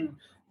that in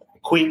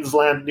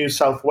Queensland, New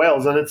South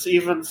Wales, and it's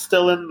even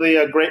still in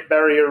the Great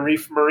Barrier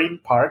Reef Marine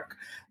Park.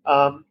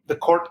 The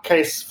court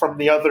case from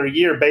the other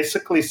year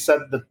basically said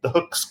that the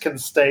hooks can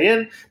stay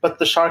in, but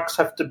the sharks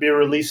have to be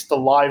released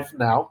alive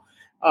now.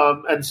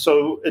 And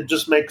so it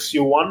just makes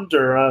you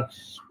wonder,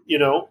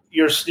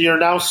 you're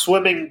now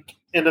swimming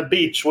in a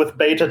beach with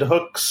baited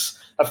hooks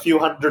a few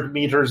hundred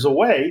meters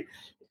away.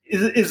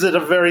 Is it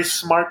a very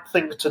smart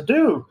thing to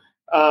do?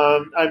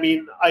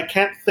 I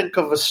can't think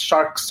of a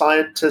shark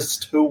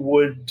scientist who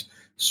would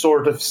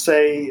sort of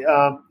say,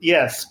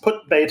 yes,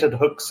 put baited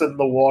hooks in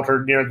the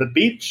water near the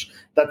beach.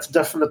 That's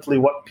definitely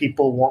what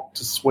people want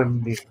to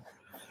swim near.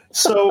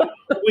 So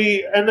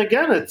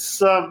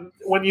it's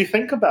when you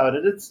think about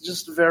it, it's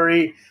just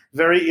very,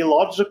 very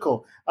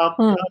illogical.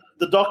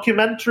 The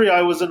documentary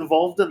I was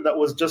involved in that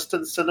was just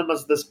in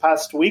cinemas this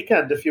past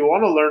weekend, if you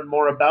want to learn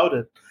more about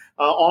it,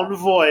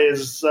 Envoy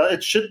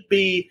it should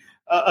be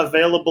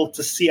available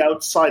to see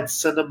outside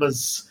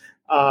cinemas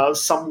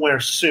somewhere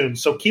soon.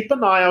 So keep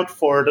an eye out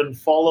for it and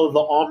follow the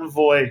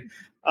Envoy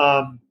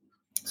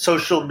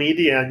social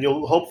media, and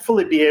you'll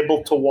hopefully be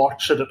able to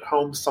watch it at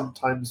home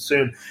sometime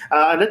soon.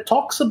 And it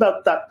talks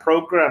about that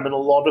program in a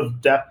lot of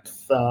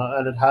depth,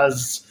 and it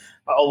has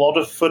a lot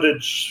of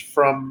footage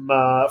from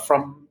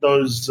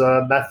those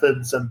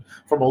methods and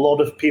from a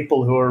lot of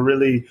people who are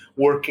really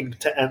working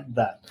to end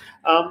that.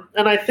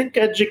 And I think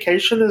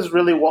education is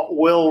really what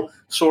will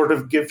sort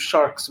of give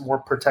sharks more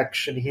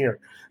protection here.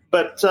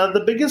 But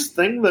the biggest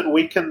thing that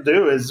we can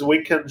do is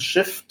we can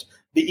shift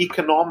the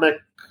economic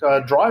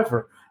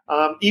driver.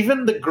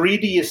 Even the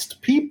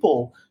greediest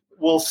people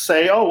will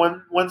say,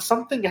 when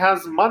something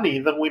has money,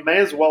 then we may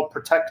as well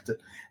protect it.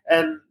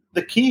 And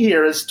the key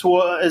here is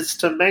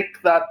to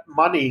make that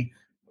money,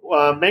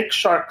 make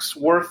sharks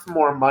worth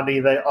more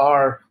money they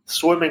are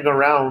swimming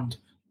around,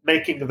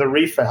 making the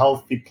reef a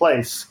healthy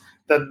place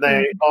than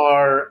they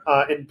are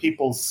in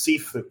people's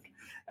seafood.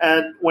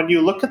 And when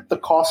you look at the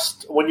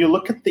cost, when you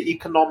look at the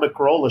economic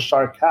role a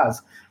shark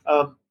has,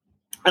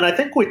 and I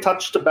think we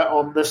touched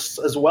on this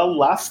as well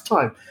last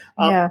time,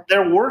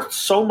 they're worth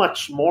so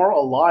much more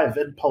alive.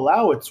 In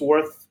Palau, it's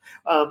worth,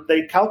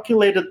 they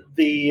calculated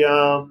they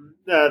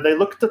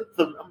looked at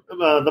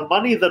the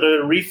money that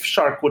a reef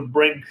shark would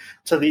bring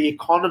to the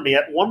economy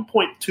at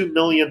 $1.2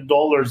 million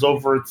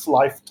over its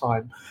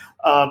lifetime.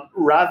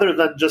 Rather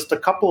than just a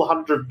couple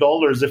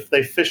 $100 if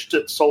they fished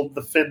it, sold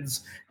the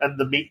fins and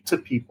the meat to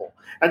people.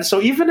 And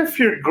so even if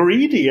you're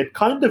greedy, it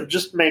kind of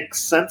just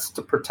makes sense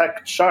to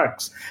protect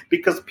sharks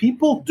because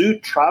people do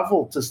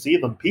travel to see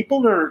them.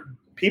 People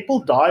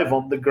dive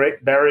on the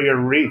Great Barrier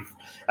Reef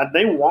and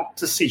they want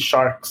to see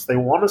sharks. They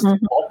want to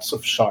see lots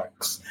of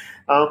sharks.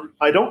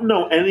 I don't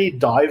know any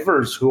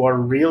divers who are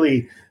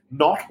really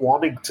not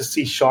wanting to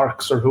see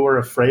sharks or who are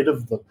afraid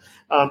of them.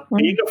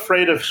 Being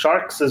afraid of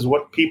sharks is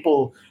what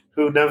people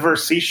who never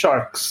sea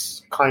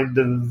sharks kind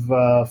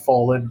of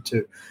fall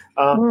into.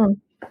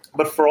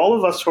 But for all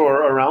of us who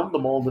are around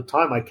them all the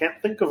time, I can't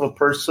think of a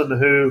person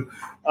who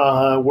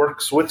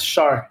works with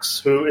sharks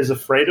who is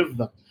afraid of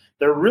them.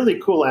 They're really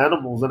cool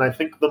animals, and I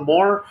think the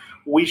more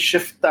we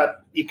shift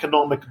that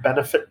economic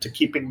benefit to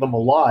keeping them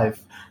alive,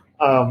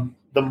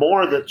 the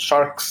more that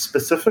sharks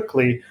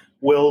specifically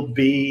will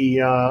be,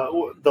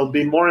 there'll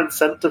be more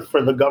incentive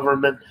for the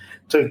government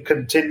to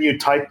continue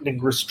tightening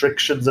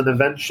restrictions and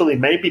eventually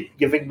maybe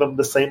giving them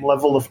the same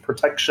level of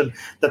protection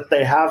that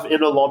they have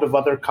in a lot of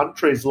other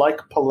countries like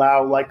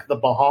Palau, like the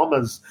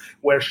Bahamas,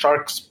 where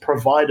sharks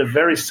provide a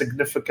very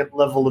significant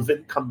level of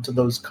income to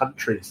those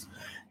countries.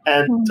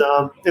 And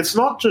it's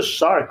not just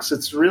sharks.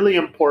 It's really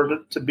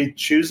important to be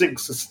choosing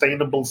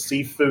sustainable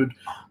seafood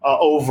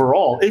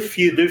overall. If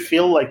you do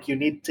feel like you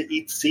need to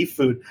eat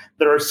seafood,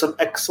 there are some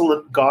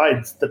excellent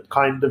guides that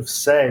kind of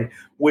say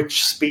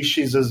which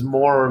species is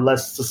more or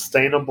less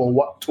sustainable,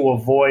 what to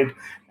avoid,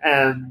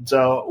 and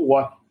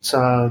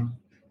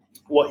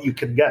what you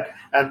can get.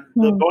 And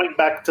going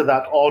back to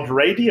that odd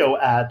radio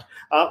ad,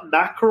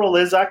 mackerel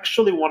is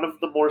actually one of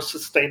the more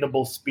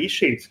sustainable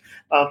species.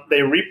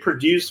 They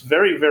reproduce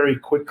very, very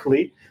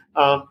quickly.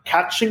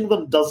 Catching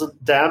them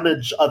doesn't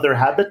damage other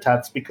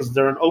habitats because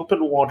they're an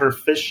open water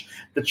fish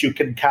that you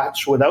can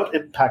catch without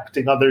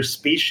impacting other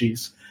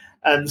species.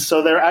 And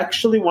so they're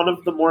actually one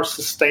of the more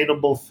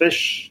sustainable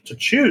fish to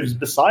choose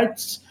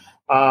besides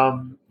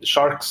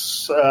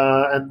sharks,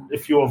 and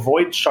if you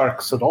avoid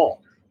sharks at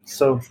all.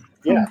 So,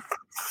 yeah.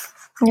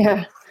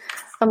 Yeah.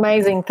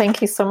 Amazing. Thank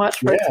you so much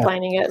for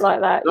explaining it like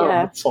that.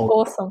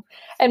 Awesome.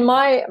 And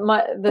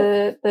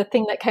the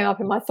thing that came up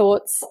in my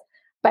thoughts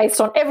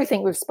based on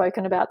everything we've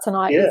spoken about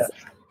tonight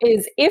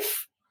is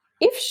if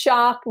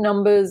shark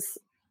numbers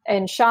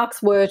and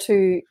sharks were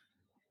to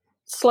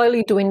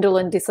slowly dwindle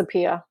and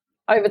disappear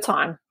over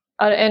time,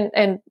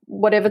 and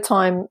whatever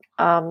time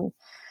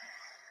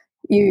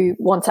you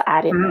want to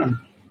add in there,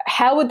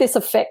 how would this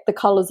affect the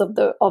colors of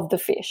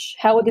the fish?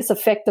 How would this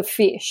affect the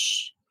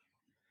fish?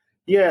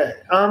 Yeah,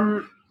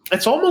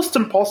 it's almost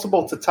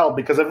impossible to tell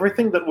because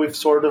everything that we've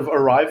sort of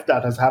arrived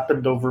at has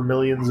happened over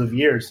millions of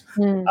years.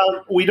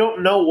 We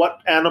don't know what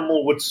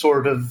animal would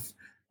sort of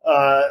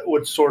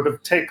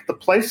take the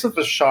place of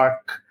a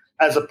shark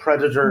as a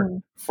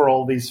predator for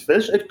all these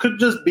fish. It could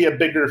just be a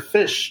bigger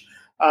fish,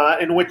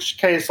 in which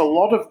case a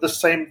lot of the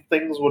same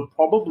things would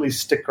probably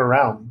stick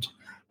around.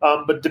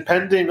 But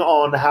depending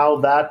on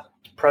how that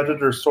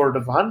predator sort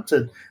of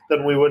hunted,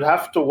 then we would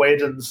have to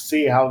wait and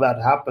see how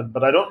that happened.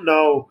 But I don't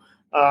know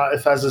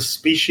if as a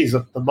species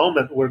at the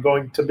moment we're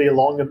going to be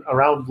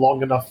around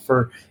long enough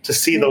to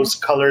see those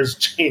colors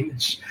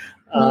change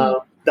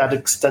that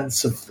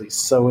extensively.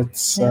 So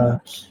it's more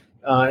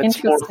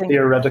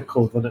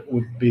theoretical than it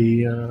would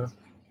be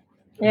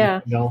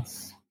anything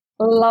else.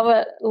 Love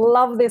it.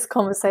 Love this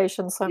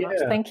conversation so much.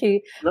 Thank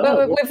you.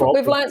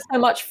 We've learned so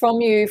much from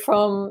you,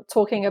 from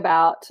talking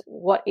about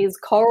what is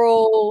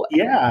coral,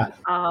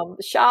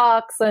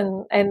 sharks,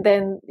 and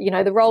then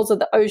the roles of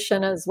the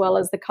ocean as well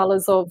as the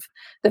colors of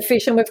the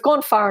fish. And we've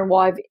gone far and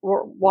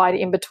wide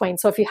in between.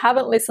 So if you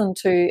haven't listened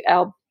to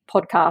our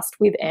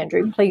podcast with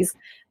Andrew, please,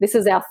 this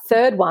is our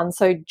third one.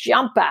 So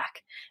jump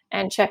back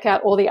and check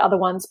out all the other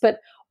ones. But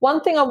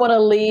one thing I want to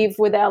leave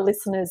with our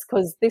listeners,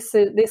 because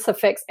this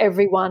affects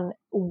everyone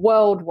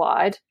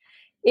worldwide,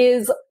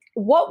 is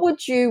what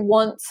would you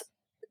want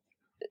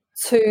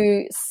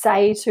to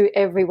say to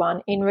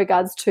everyone in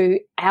regards to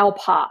our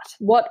part?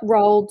 What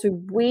role do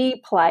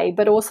we play,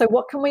 but also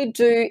what can we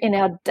do in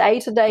our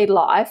day-to-day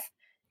life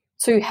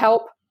to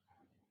help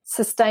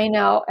sustain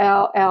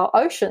our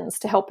oceans,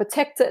 to help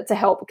protect it, to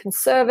help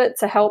conserve it,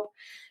 to help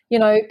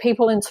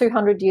people in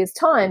 200 years'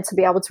 time to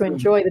be able to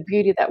enjoy the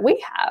beauty that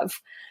we have?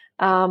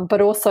 But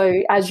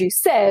also, as you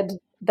said,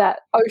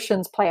 that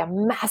oceans play a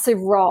massive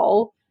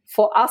role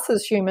for us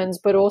as humans,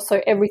 but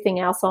also everything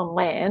else on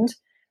land.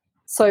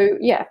 So,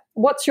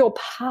 what's your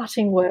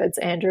parting words,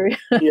 Andrew?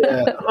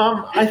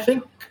 I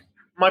think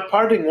my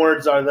parting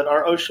words are that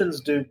our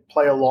oceans do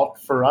play a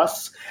lot for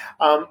us,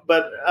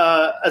 but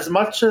as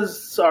much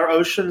as our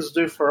oceans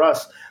do for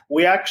us,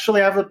 we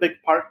actually have a big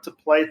part to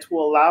play to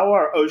allow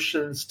our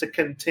oceans to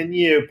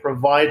continue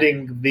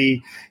providing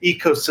the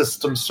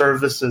ecosystem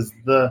services,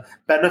 the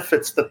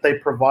benefits that they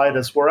provide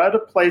us. We're at a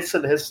place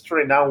in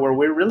history now where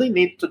we really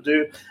need to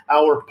do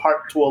our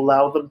part to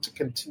allow them to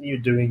continue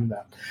doing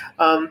that.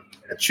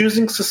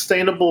 Choosing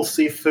sustainable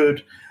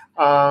seafood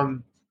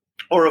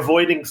or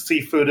avoiding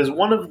seafood is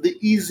one of the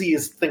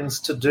easiest things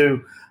to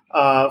do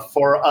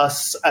for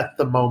us at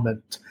the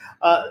moment.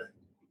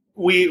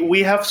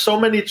 We have so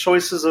many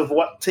choices of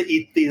what to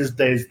eat these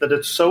days that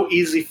it's so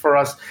easy for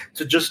us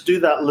to just do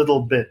that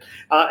little bit.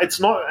 It's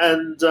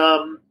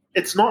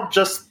not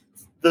just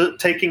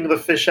taking the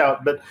fish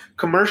out, but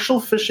commercial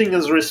fishing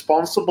is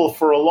responsible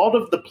for a lot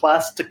of the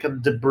plastic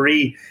and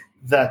debris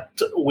that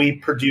we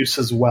produce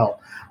as well.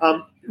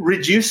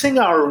 Reducing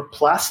our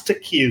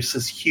plastic use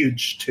is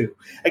huge too.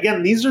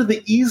 Again, these are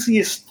the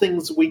easiest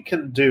things we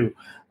can do.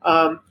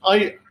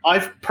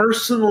 I've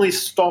personally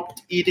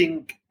stopped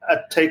eating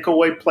at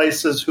takeaway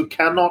places who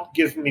cannot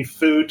give me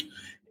food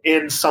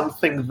in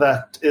something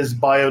that is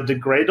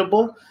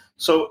biodegradable.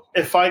 So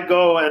if I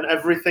go and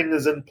everything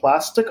is in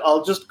plastic,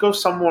 I'll just go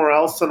somewhere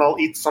else and I'll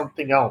eat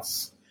something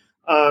else.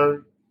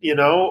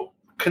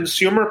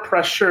 Consumer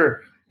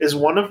pressure is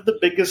one of the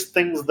biggest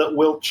things that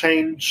will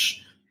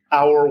change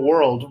our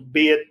world,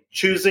 be it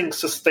choosing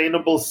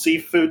sustainable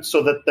seafood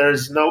so that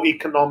there's no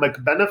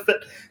economic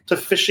benefit to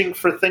fishing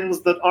for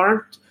things that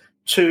aren't,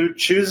 to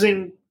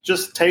choosing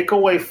just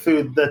takeaway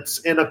food that's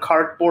in a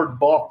cardboard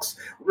box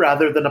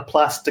rather than a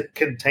plastic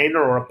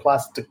container or a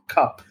plastic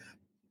cup.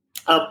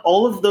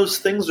 All of those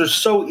things are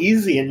so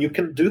easy, and you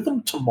can do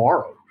them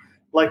tomorrow.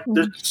 Like,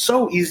 they're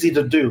so easy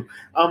to do.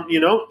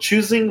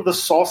 Choosing the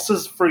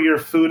sauces for your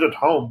food at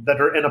home that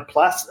are in a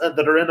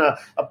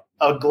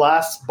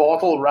glass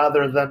bottle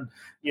rather than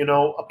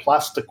a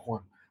plastic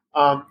one.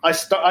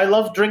 I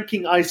love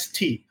drinking iced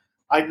tea.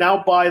 I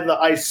now buy the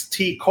iced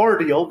tea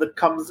cordial that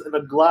comes in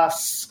a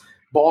glass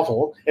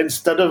bottle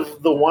instead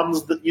of the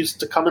ones that used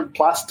to come in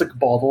plastic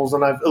bottles,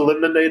 and I've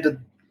eliminated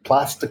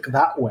plastic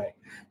that way.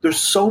 There's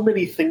so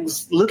many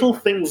things, little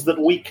things that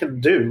we can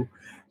do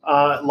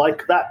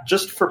like that,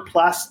 just for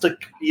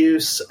plastic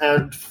use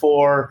and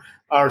for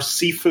our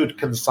seafood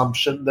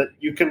consumption, that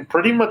you can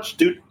pretty much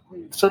do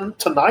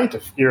tonight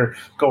if you're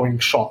going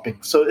shopping.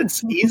 So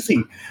it's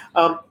easy.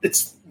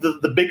 It's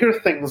the bigger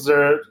things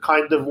are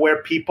kind of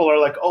where people are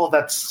like, oh,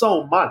 that's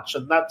so much,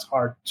 and that's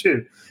hard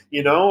too.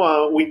 We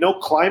know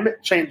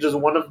climate change is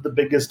one of the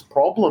biggest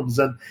problems,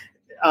 and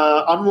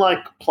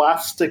unlike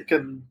plastic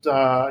and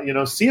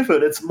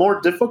seafood, it's more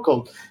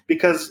difficult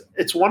because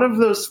it's one of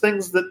those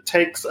things that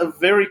takes a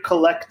very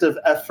collective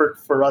effort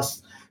for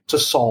us to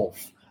solve.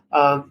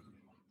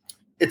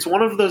 It's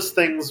one of those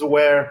things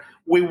where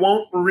we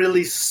won't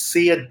really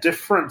see a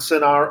difference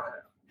in our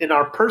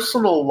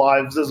personal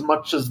lives as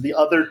much as the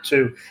other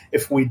two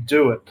if we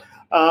do it.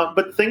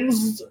 But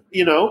things,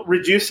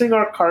 reducing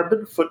our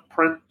carbon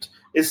footprint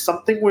is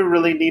something we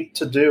really need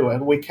to do,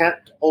 and we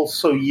can't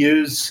also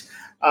use.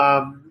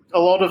 A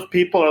lot of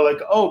people are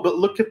like, oh, but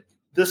look at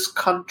this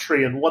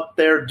country and what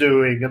they're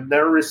doing, and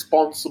they're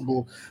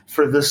responsible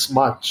for this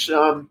much.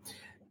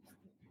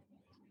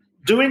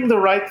 Doing the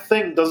right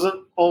thing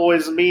doesn't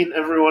always mean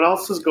everyone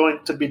else is going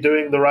to be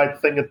doing the right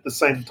thing at the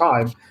same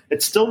time.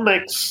 It still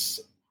makes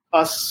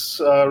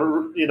us,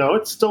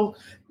 it still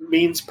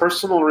means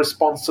personal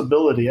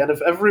responsibility. And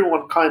if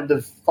everyone kind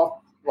of thought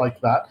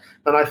like that,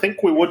 then I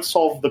think we would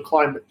solve the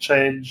climate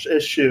change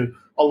issue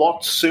a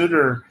lot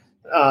sooner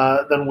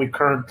than we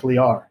currently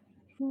are.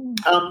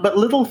 But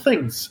little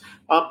things,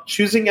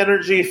 choosing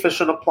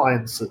energy-efficient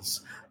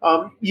appliances,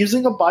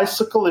 using a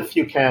bicycle if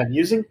you can,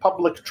 using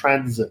public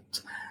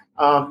transit,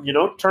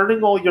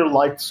 turning all your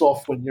lights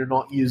off when you're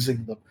not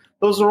using them.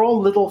 Those are all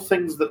little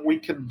things that we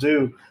can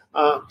do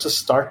to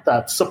start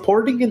that.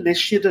 Supporting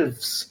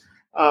initiatives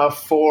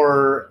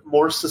for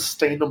more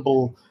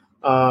sustainable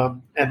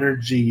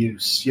energy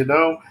use.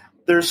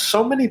 There's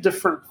so many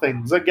different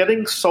things.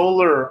 Getting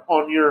solar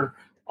on your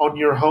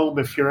home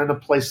if you're in a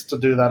place to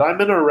do that. I'm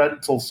in a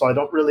rental, so I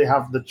don't really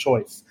have the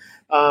choice.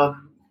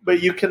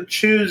 But you can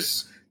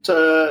choose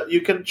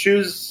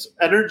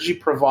energy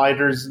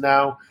providers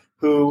now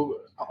who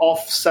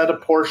offset a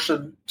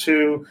portion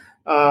to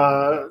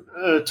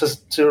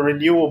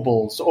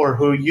renewables, or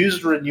who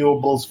use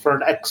renewables for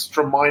an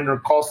extra minor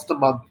cost a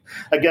month.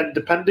 Again,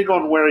 depending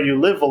on where you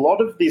live, a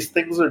lot of these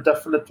things are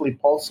definitely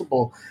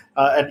possible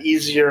and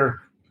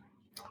easier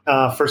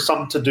for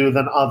some to do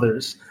than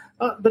others.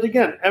 But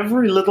again,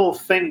 every little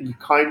thing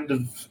kind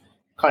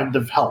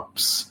of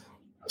helps.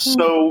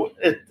 So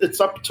it's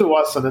up to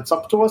us, and it's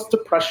up to us to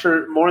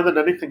pressure, more than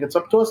anything, it's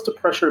up to us to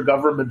pressure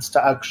governments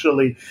to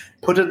actually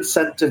put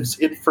incentives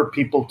in for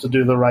people to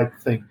do the right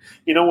thing.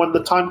 When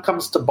the time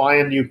comes to buy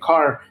a new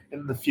car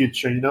in the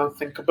future,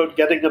 think about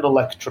getting an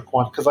electric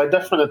one, because I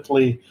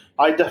definitely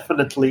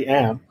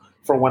am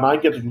for when I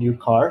get a new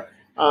car.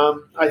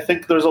 I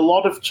think there's a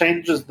lot of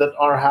changes that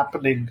are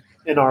happening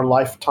in our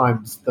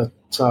lifetimes that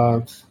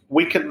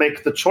we can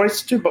make the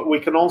choice to, but we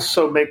can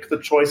also make the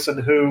choice in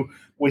who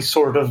we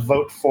sort of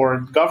vote for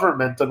in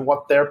government and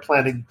what they're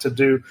planning to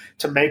do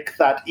to make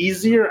that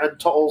easier, and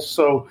to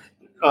also,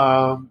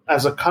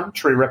 as a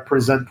country,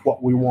 represent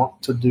what we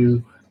want to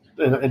do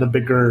in a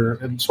bigger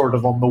and sort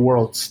of on the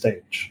world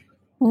stage.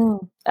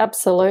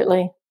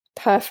 Absolutely.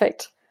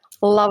 Perfect.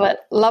 Love it.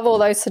 Love all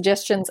those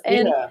suggestions.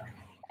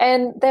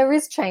 And there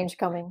is change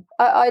coming.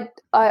 I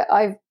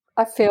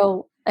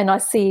feel and I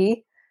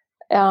see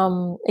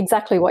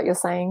exactly what you're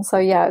saying. So,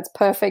 yeah, it's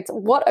perfect.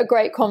 What a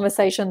great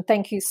conversation.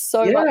 Thank you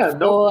so much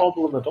no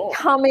problem at all.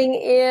 Coming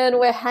in.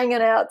 We're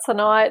hanging out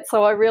tonight.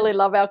 So I really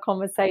love our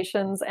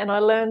conversations, and I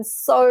learn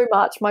so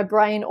much. My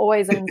brain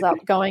always ends up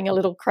going a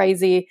little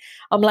crazy.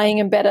 I'm laying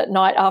in bed at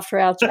night after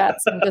our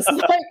chats and just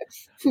like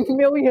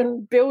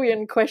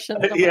billion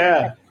questions.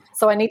 Yeah.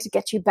 So I need to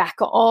get you back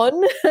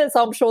on.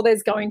 So I'm sure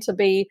there's going to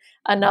be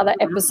another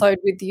episode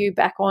with you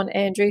back on,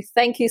 Andrew.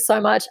 Thank you so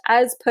much.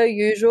 As per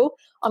usual,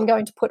 I'm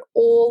going to put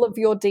all of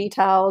your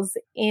details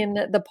in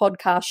the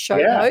podcast show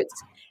notes.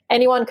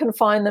 anyone can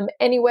find them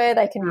anywhere.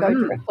 They can go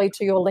directly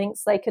to your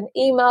links. They can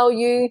email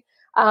you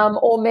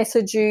or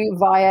message you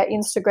via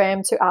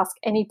Instagram to ask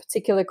any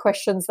particular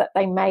questions that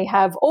they may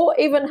have, or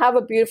even have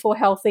a beautiful,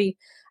 healthy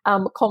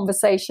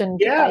conversation,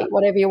 debate,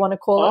 whatever you want to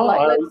call it.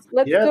 Like,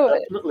 let's do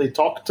it. Definitely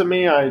talk to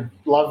me. I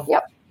love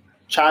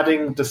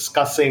chatting,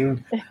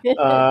 discussing.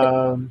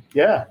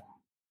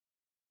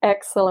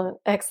 Excellent.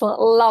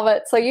 Love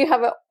it. So you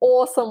have an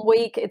awesome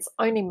week. It's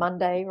only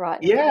Monday right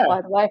now,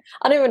 by the way.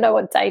 I don't even know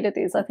what date it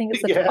is. I think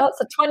it's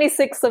the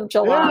 26th of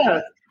July. Yeah.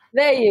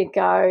 There you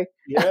go.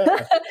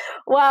 Yeah.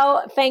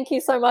 Well, thank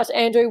you so much,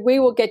 Andrew. We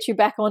will get you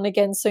back on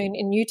again soon,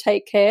 and you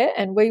take care.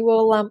 And we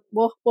will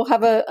we'll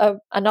have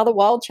another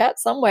wild chat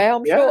somewhere,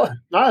 I'm sure.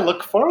 No, I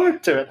look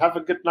forward to it. Have a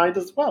good night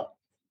as well.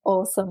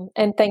 Awesome.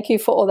 And thank you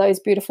for all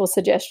those beautiful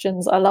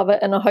suggestions. I love it.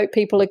 And I hope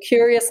people are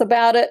curious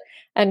about it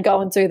and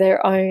go and do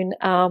their own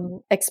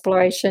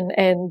exploration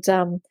and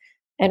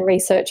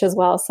research as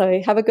well.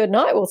 So have a good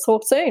night. We'll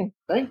talk soon.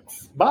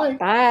 Thanks. Bye.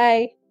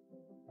 Bye.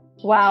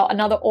 Wow,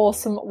 another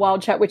awesome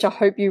wild chat, which I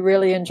hope you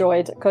really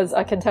enjoyed, because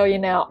I can tell you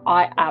now,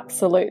 I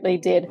absolutely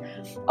did.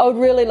 I would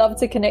really love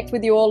to connect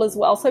with you all as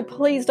well. So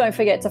please don't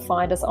forget to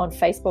find us on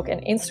Facebook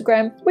and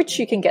Instagram, which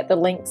you can get the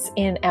links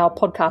in our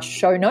podcast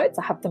show notes.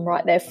 I have them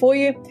right there for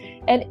you.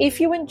 And if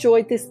you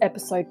enjoyed this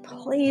episode,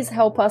 please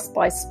help us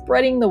by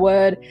spreading the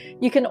word.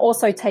 You can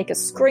also take a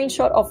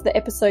screenshot of the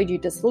episode you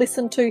just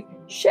listened to,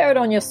 share it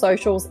on your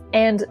socials,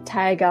 and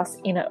tag us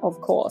in it, of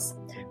course.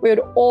 We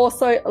would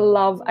also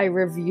love a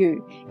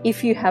review.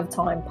 If you have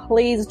time,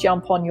 please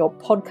jump on your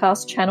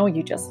podcast channel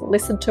you just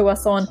listened to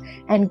us on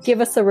and give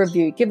us a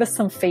review, give us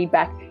some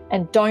feedback,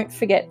 and don't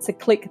forget to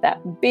click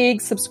that big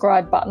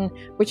subscribe button,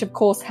 which of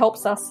course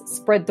helps us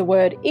spread the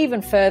word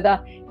even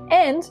further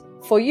and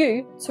for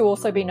you to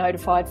also be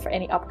notified for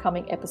any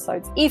upcoming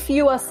episodes. If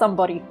you are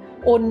somebody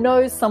or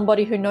knows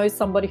somebody who knows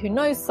somebody who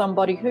knows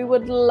somebody who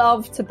would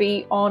love to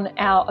be on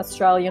our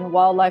Australian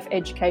Wildlife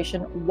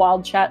Education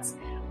Wild Chats,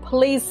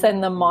 please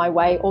send them my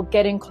way or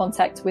get in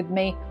contact with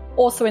me.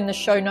 Also in the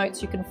show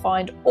notes, you can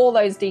find all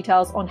those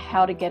details on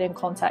how to get in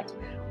contact.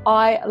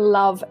 I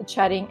love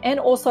chatting and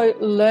also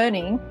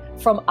learning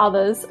from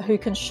others who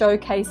can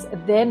showcase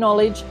their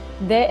knowledge,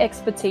 their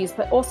expertise,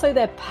 but also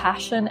their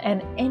passion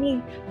and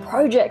any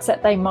projects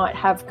that they might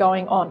have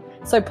going on.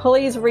 So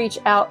please reach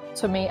out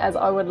to me, as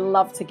I would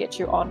love to get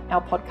you on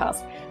our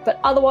podcast. But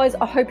otherwise,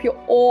 I hope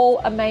you're all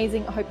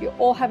amazing. I hope you're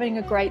all having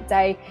a great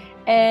day.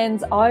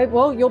 And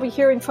you'll be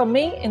hearing from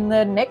me in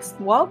the next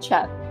Wild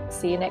Chat.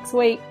 See you next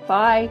week.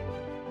 Bye.